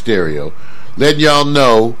in Pack Stereo, letting y'all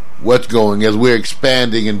know what's going as we're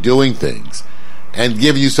expanding and doing things, and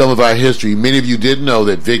giving you some of our history. Many of you didn't know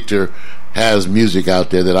that Victor has music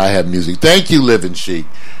out there, that I have music. Thank you, Living Chic.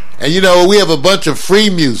 And we have a bunch of free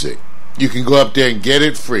music. You can go up there and get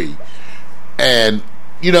it free. And,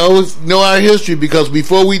 know our history, because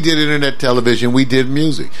before we did internet television, we did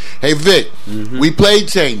music. Hey, Vic, we played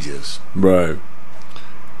Changes. Right.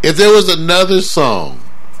 If there was another song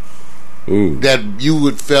that you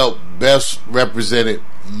would felt best represented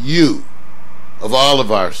you of all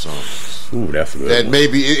of our songs, that's a good that one.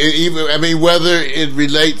 maybe even whether it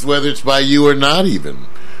relates, whether it's by you or not even,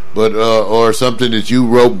 but or something that you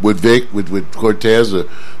wrote with Vic, with Cortez, or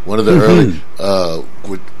one of the early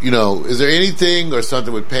is there anything, or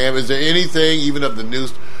something with Pam, is there anything even of the news?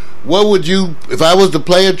 What would you, if I was to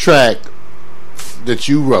play a track that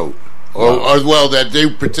you wrote, or that they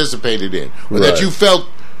participated in, or that you felt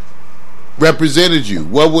represented you,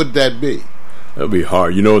 what would that be? That'd be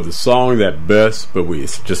hard. The song that best, but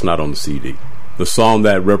it's just not on the CD. The song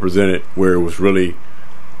that represented, where it was really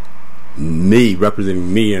me,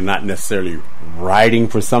 representing me, and not necessarily writing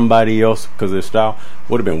for somebody else because of their style,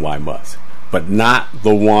 would have been Why Must. But not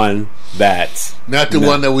the one that's... Not the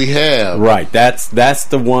one that we have. Right. That's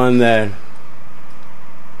the one that...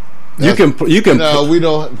 You can. No, we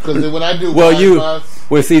don't, because when I do.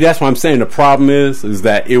 Well, see, that's what I'm saying. The problem is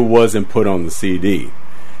that it wasn't put on the CD,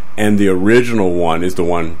 and the original one is the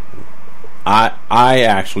one I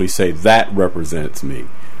actually say that represents me.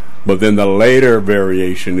 But then the later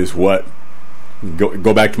variation is what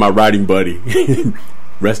go back to my writing buddy,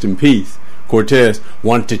 rest in peace, Cortez,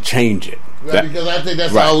 wanted to change it. Right, because I think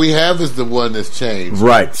that's all we have is the one that's changed.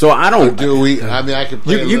 Right. So I don't. Or do we? I mean, I can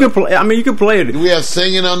play. You can play. I mean, you can play it. Do we have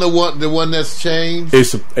singing on the one that's changed? Do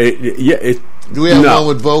we have one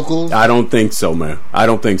with vocals? I don't think so, man. I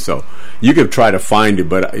don't think so. You could try to find it,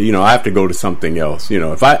 but I have to go to something else.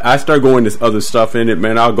 If I start going to other stuff in it,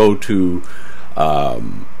 man, I'll go to.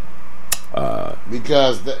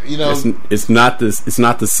 Because it's not this. It's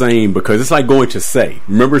not the same, because it's like going to Say.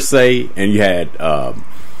 Remember Say, and you had.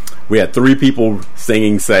 We had 3 people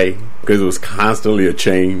singing Say, because it was constantly a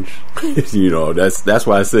change. That's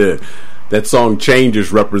why I said that song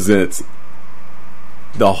Changes represents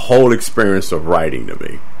the whole experience of writing to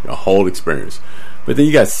me. The whole experience. But then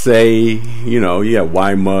you got Say, you have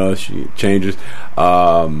Why Must, Changes.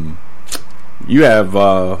 You have,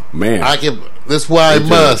 man. This Why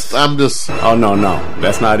Must. I'm just. Oh, no.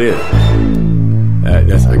 That's not it.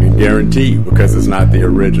 That's I can guarantee, because it's not the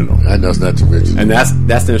original. I know it's not the original, and that's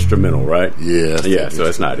the instrumental, right? Yeah. So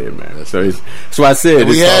it's not it, man. So I said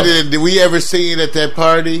we had it. Did we ever see it at that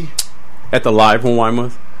party? At the live one, Why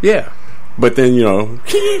Must? Yeah. But then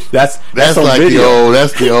that's like video.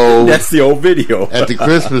 That's the old. That's the old video at the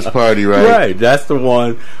Christmas party, right? Right. That's the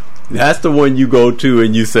one. That's the one you go to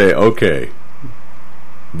and you say, okay,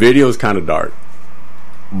 video's kind of dark,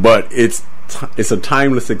 but it's a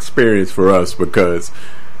timeless experience for us, because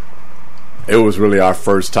it was really our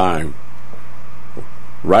first time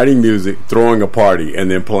writing music, throwing a party,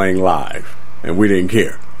 and then playing live, and we didn't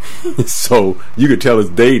care. So you could tell it's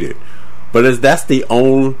dated, but that's the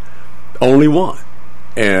only one,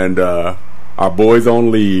 and our boys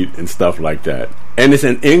on lead and stuff like that. And it's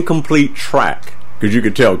an incomplete track, because you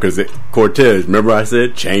could tell, because Cortez, remember I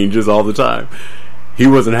said changes all the time. He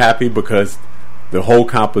wasn't happy because the whole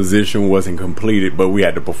composition wasn't completed, but we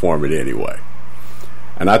had to perform it anyway.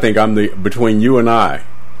 And I think between you and I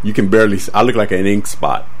can barely. I look like an ink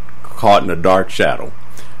spot caught in a dark shadow.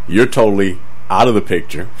 You're totally out of the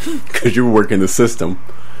picture because you're working the system,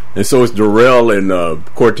 and so it's Darrell and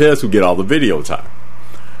Cortez who get all the video time.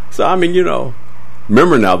 So I mean,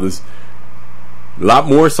 remember now, there's a lot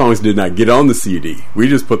more songs did not get on the CD. We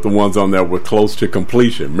just put the ones on that were close to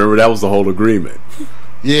completion. Remember, that was the whole agreement.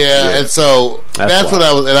 Yeah, and so that's what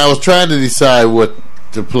I was trying to decide what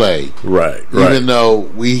to play. Right. Even though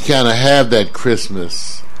we kind of have that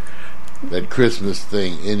Christmas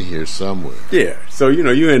thing in here somewhere. Yeah. So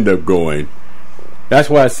you end up going.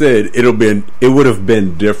 That's why I said it would have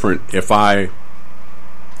been different if and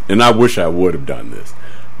I wish I would have done this,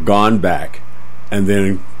 gone back and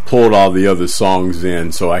then pulled all the other songs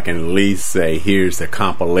in so I can at least say, here's the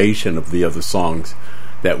compilation of the other songs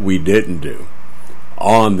that we didn't do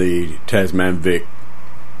on the Tasman Vic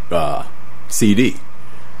CD.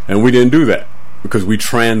 And we didn't do that because we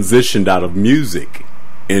transitioned out of music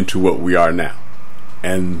into what we are now.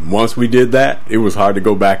 And once we did that, it was hard to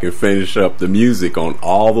go back and finish up the music on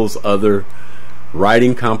all those other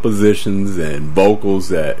writing compositions and vocals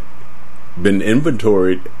that been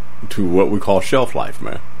inventoried to what we call shelf life,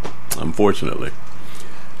 man. Unfortunately.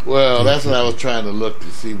 Well, that's what I was trying to look to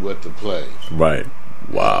see what to play. Right.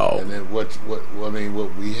 Wow. And then what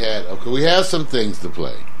we had. Okay, we have some things to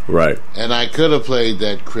play. Right. And I could have played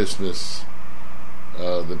that Christmas,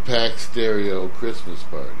 the Pack Stereo Christmas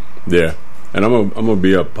party. Yeah. And I'm gonna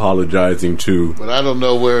be apologizing to. But I don't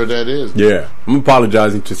know where that is. Yeah, I'm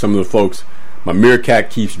apologizing to some of the folks. My meerkat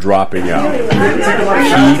keeps dropping out. Keeps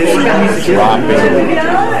dropping.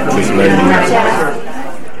 Just letting you know.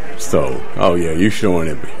 So, oh yeah, you're showing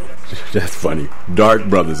it. That's funny. Dark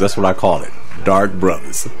Brothers. That's what I call it. Dark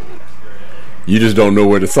Brothers. You just don't know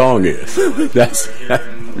where the song is. That's the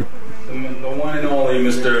one and only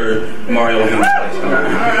Mr. Mario Henry.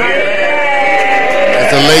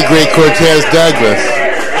 That's the late great Cortez Douglas.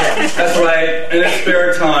 That's right. In his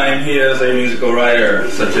spare time, he is a musical writer,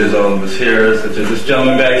 such as all of us here, such as this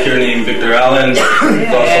gentleman back here named Victor Allen, is also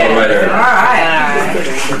a writer.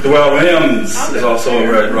 Dwell Williams is also a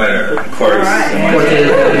writer, of course.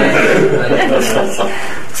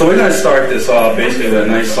 So we're going to start this off basically with a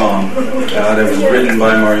nice song that was written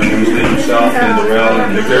by Mario Henry himself and Darrell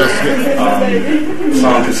and Victor. The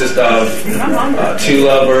song consists of two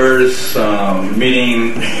lovers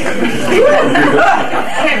meeting.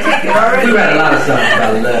 We write a lot of songs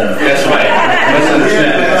about love. That's right. Let's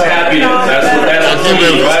understand. That's happiness. That's what we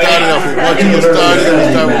start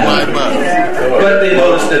with Why Must. But they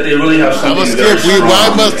noticed that they really have something. I'm gonna skip. Why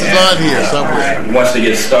Must is on here somewhere. Once they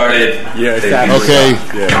get started. Yeah, exactly. Okay.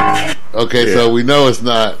 Yeah. Okay, yeah. So we know it's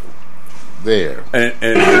not there. And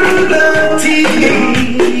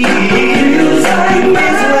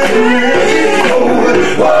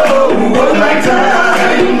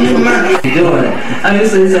doing it. I mean,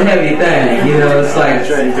 it's a heavy thing, you know. It's like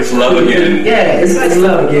it's love again. Yeah, it's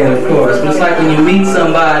love again, of course. But it's like when you meet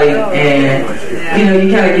somebody and you know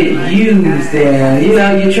you kind of get used, and you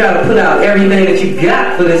know you try to put out everything that you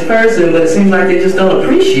got for this person, but it seems like they just don't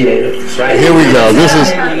appreciate it. Right. Here we go.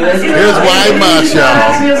 Here's Why Must, y'all.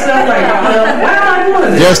 Ask yourself like, why am I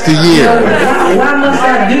doing this? Just a year. Why must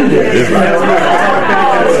I do this?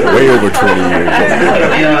 way over 20 years.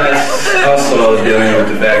 You know, it's also dealing with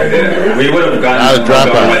the fact that we would have gotten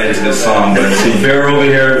right into this song, but see, Vera over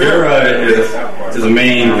here, Vera is the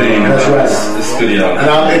main thing about the studio. And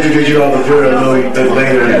I'll introduce you all to Vera a little bit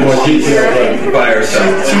later in more detail. By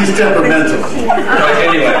herself. She's temperamental.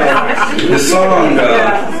 Anyway, the song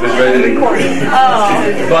was written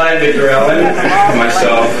by Victor Allen,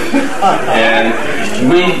 myself, and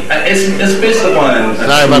it's based upon a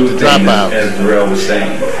true thing, as Darrell was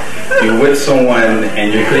saying. You're with someone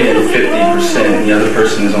and you're putting in 50% and the other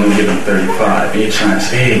person is only giving 35, and you're trying to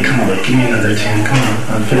say, hey, come on, give me another 10, come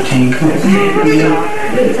on, 15, come on.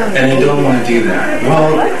 And they don't want to do that.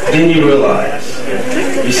 Well, then you realize,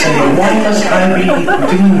 you say, why must I be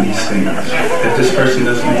doing these things if this person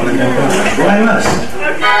doesn't want to go back? Why must?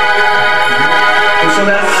 And so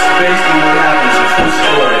that's basically what happens. It's true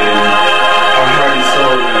story, and our heart and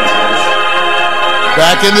soul is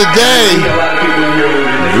back in the day.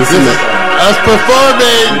 This is us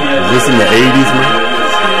performing. Is this in the 80s, man?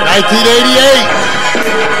 1988.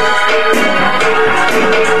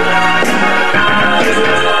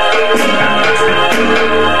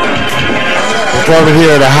 Performing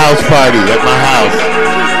here at a house party at my house.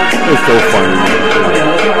 It's so funny.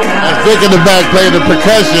 That's Vic in the back playing the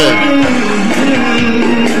percussion.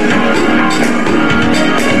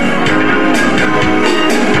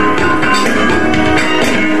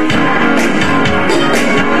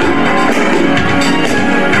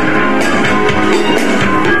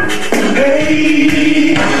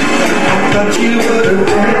 You were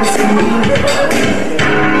dancing.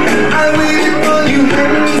 I waited for you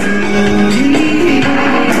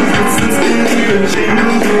since then you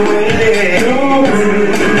changed your way.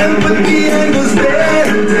 And but the end was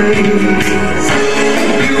better days.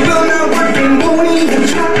 You will not work and won't even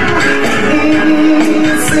try. A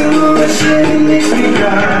single machine makes me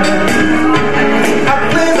cry. I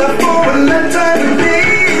play the for a lifetime to be.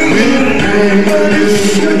 But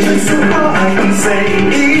it's just so all I can say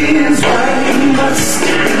is why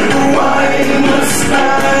must I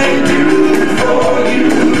do for you?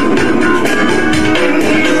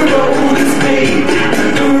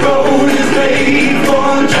 The road is made for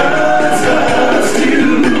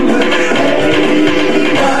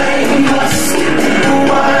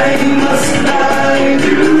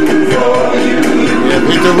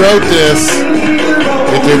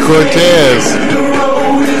Cortez.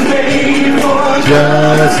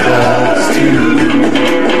 Just us two.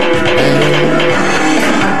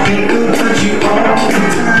 I think about you all the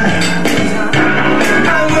time.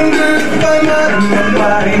 I wonder if I'm out of my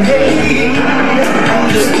body. Hey,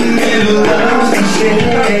 I'm just a little lost and shit.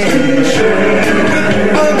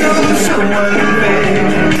 Oh, girl, it's so unfair.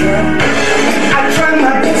 I try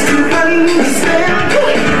my best to understand.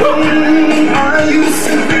 Are you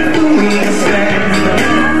simply fooling yourself?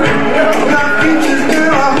 My future's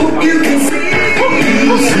girl, I hope you can see.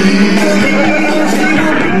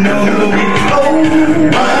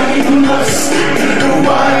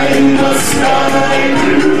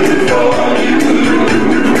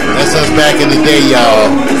 That's us back in the day, y'all.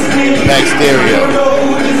 Back stereo.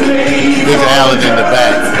 Big Allen in the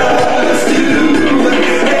back.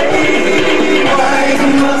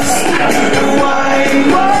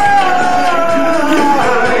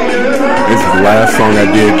 This is the last song I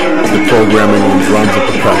did the programming on drums and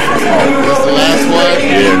percussion. Oh, this is the last one?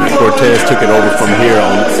 Yeah, Cortez took it over from here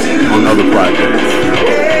on other projects.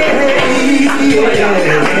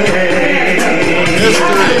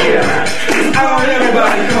 History. I want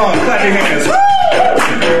everybody, come on, clap your hands.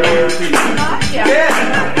 Yeah.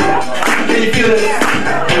 Can you feel it?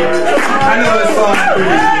 I know this song for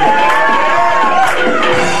you.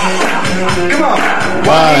 Come on.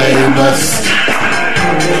 Why must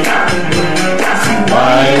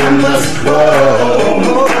go?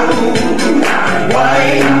 Why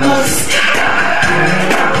must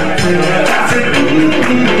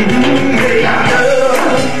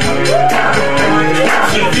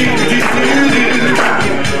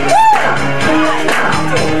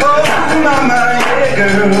oh, mama, yeah,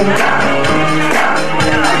 girl.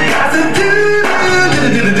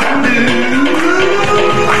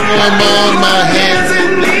 I'm on my hands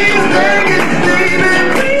and knees begging, baby,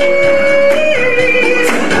 please.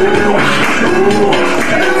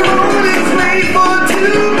 The road is made for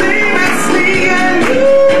two, baby, me and you.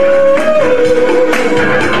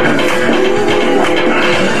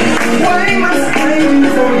 Why must I do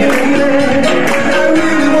for you, baby? I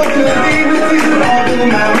really want to be with you, although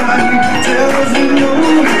my mind tells me no,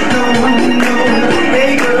 no, no.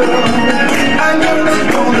 Hey girl, I don't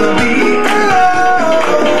wanna be alone.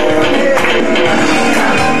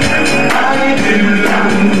 I do.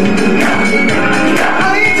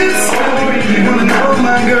 I just really wanna know,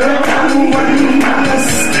 my girl. Why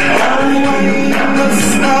must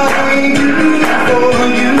I do for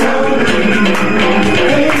you?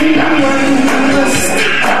 Hey,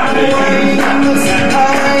 why must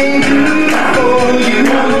I do for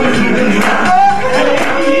you?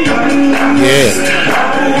 yeah.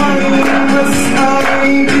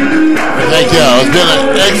 Thank y'all. It's been an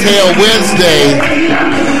Exhale Wednesday.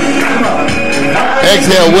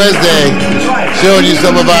 Exhale Wednesday, showing you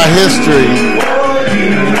some of our history.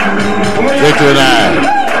 Victor and I.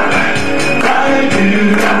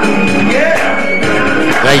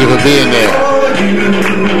 Thank you for being there.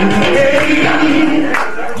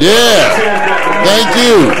 Yeah. Thank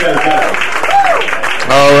you.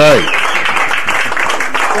 All right.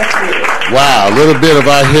 Wow, a little bit of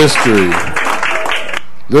our history.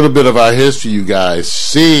 Little bit of our history, you guys,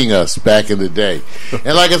 seeing us back in the day.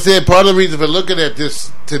 And like I said, part of the reason for looking at this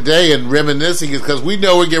today and reminiscing is because we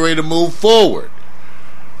know we're getting ready to move forward.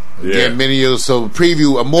 Again, many of you, so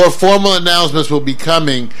preview, more formal announcements will be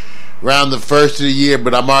coming around the first of the year,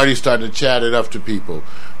 but I'm already starting to chat it up to people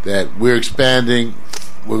that we're expanding.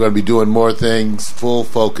 We're going to be doing more things, full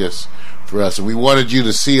focus for us. And we wanted you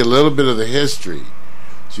to see a little bit of the history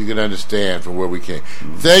so you can understand from where we came.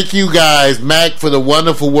 Thank you guys, Mac, for the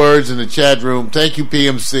wonderful words in the chat room. Thank you,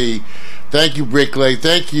 PMC. Thank you, Brickley.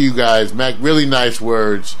 Thank you guys, Mac. Really nice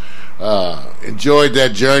words. Enjoyed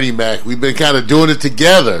that journey, Mac. We've been kind of doing it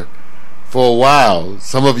together for a while.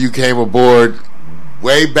 Some of you came aboard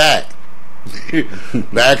way back.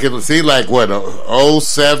 Back in, it seemed like, what,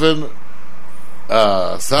 07?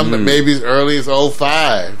 Some maybe as early as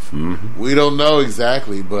 05. We don't know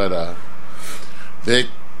exactly, but Vic.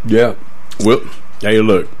 Yeah. Well, hey,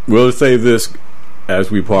 look, we'll say this as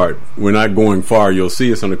we part. We're not going far. You'll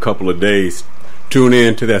see us in a couple of days. Tune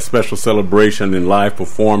in to that special celebration and live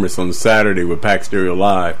performance on Saturday with Pack Stereo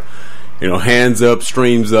Live. You know, hands up,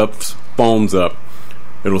 streams up, phones up.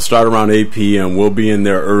 It'll start around 8 p.m. We'll be in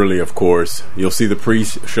there early, of course. You'll see the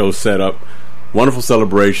pre-show set up. Wonderful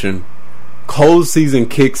celebration. Cold season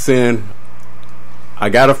kicks in. I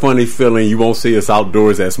got a funny feeling you won't see us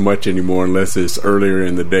outdoors as much anymore unless it's earlier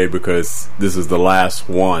in the day, because this is the last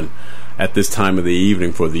one at this time of the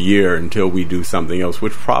evening for the year until we do something else,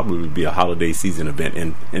 which probably be a holiday season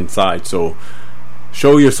event inside. So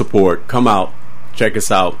show your support. Come out. check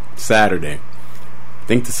us out Saturday. I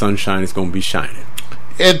think the sunshine is going to be shining.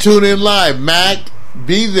 And tune in live. Mac,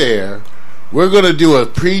 be there. We're going to do a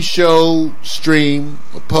pre-show stream,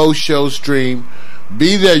 a post-show stream.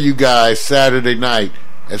 Be there, you guys, Saturday night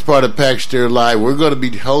as part of Paxter Live. We're going to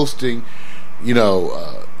be hosting,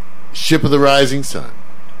 Ship of the Rising Sun.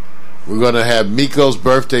 We're going to have Miko's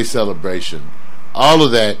birthday celebration. All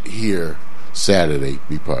of that here Saturday.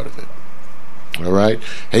 Be part of it. All right?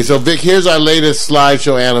 Hey, so Vic, here's our latest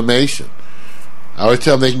slideshow animation. I always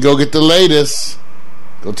tell them they can go get the latest.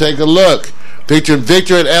 Go take a look. Featuring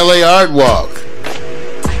Victor at LA Art Walk.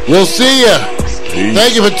 We'll see ya.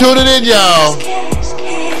 Thank you for tuning in, y'all.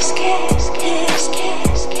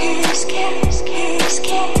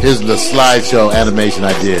 Here's the slideshow animation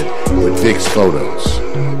I did with Vic's photos.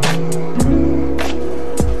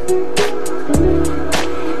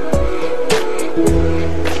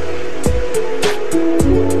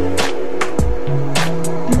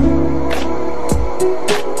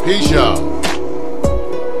 Peace, y'all.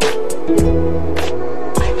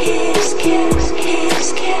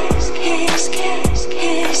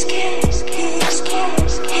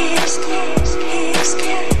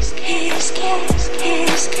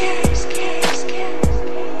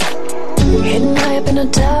 Hidden high up in a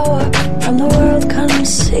tower, from the world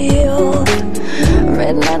concealed.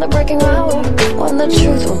 Midnight, the breaking hour, when the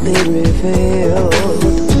truth will be revealed.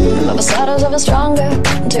 From the shadows of a stronger,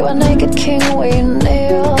 to a naked king we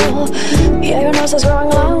kneel. Yeah, your nose is growing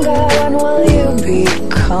longer, when will you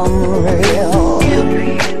become real? You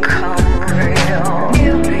become real.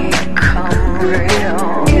 You become real.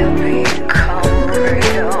 You become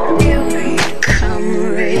real. You become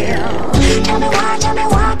real. Tell me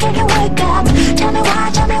why can you wake up? Tell me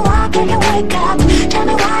why can you wake up? Tell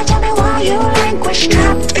me why you languish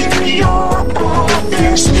trapped in your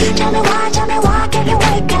abyss. Tell me why can you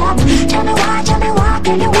wake up? Tell me why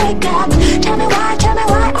can you wake up? Tell me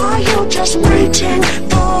why are you just waiting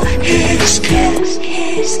for his kiss?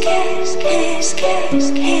 His kiss, his kiss,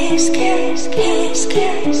 his kiss, his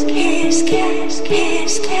kiss, his kiss,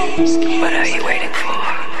 his kiss. What are you waiting for?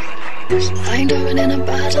 Lying dormant in a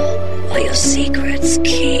battle, all your secrets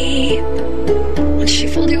keep. When she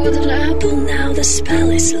fooled you with an apple, now the spell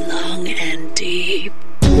is long and deep.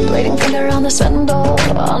 Bleeding finger on the spindle,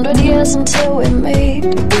 100 years until we meet.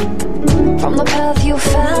 From the path you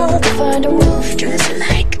fell to find a wolf dressed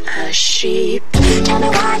like a sheep. Tell me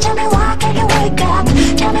why can you wake up?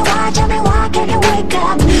 Tell me why can you wake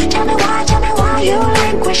up? Tell me why you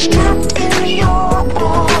languish trapped in your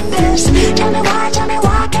abyss. Tell me why can you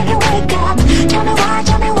wake up? Tell me why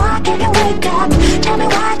can you wake up? Tell me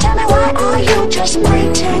why are you just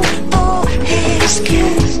waiting for his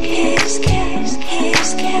kiss? His kiss,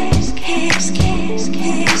 his kiss, his kiss,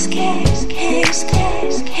 his kiss, his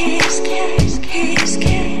kiss, his kiss, his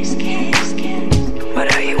kiss, his kiss. What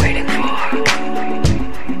are you waiting for?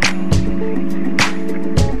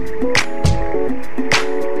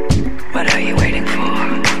 What are you waiting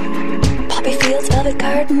for? Poppy fields, velvet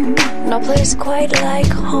garden, no place quite like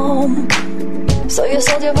home. So you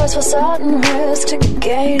sold your voice for certain risk to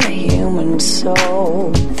gain a human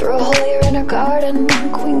soul. Through a hole you're in her garden,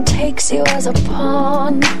 queen takes you as a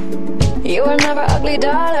pawn. You were never ugly,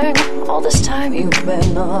 darling. All this time you've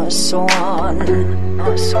been a swan.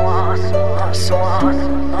 A swan, a swan,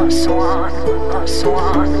 a swan, a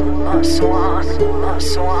swan, a swan, a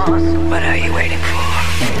swan. What are you waiting for?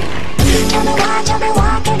 Tell me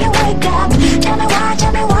why can you wake up? Tell me why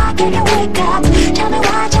can you wake up? Tell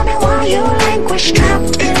me why you languish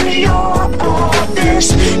trapped in your abyss.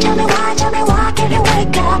 Tell me why can you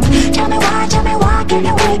wake up? Tell me why can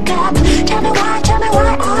you wake up? Tell me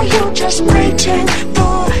why are you just waiting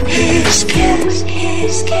for his kiss?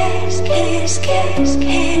 His kiss, his kiss,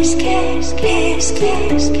 his kiss, his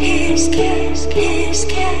kiss, his kiss, his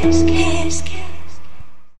kiss, his kiss.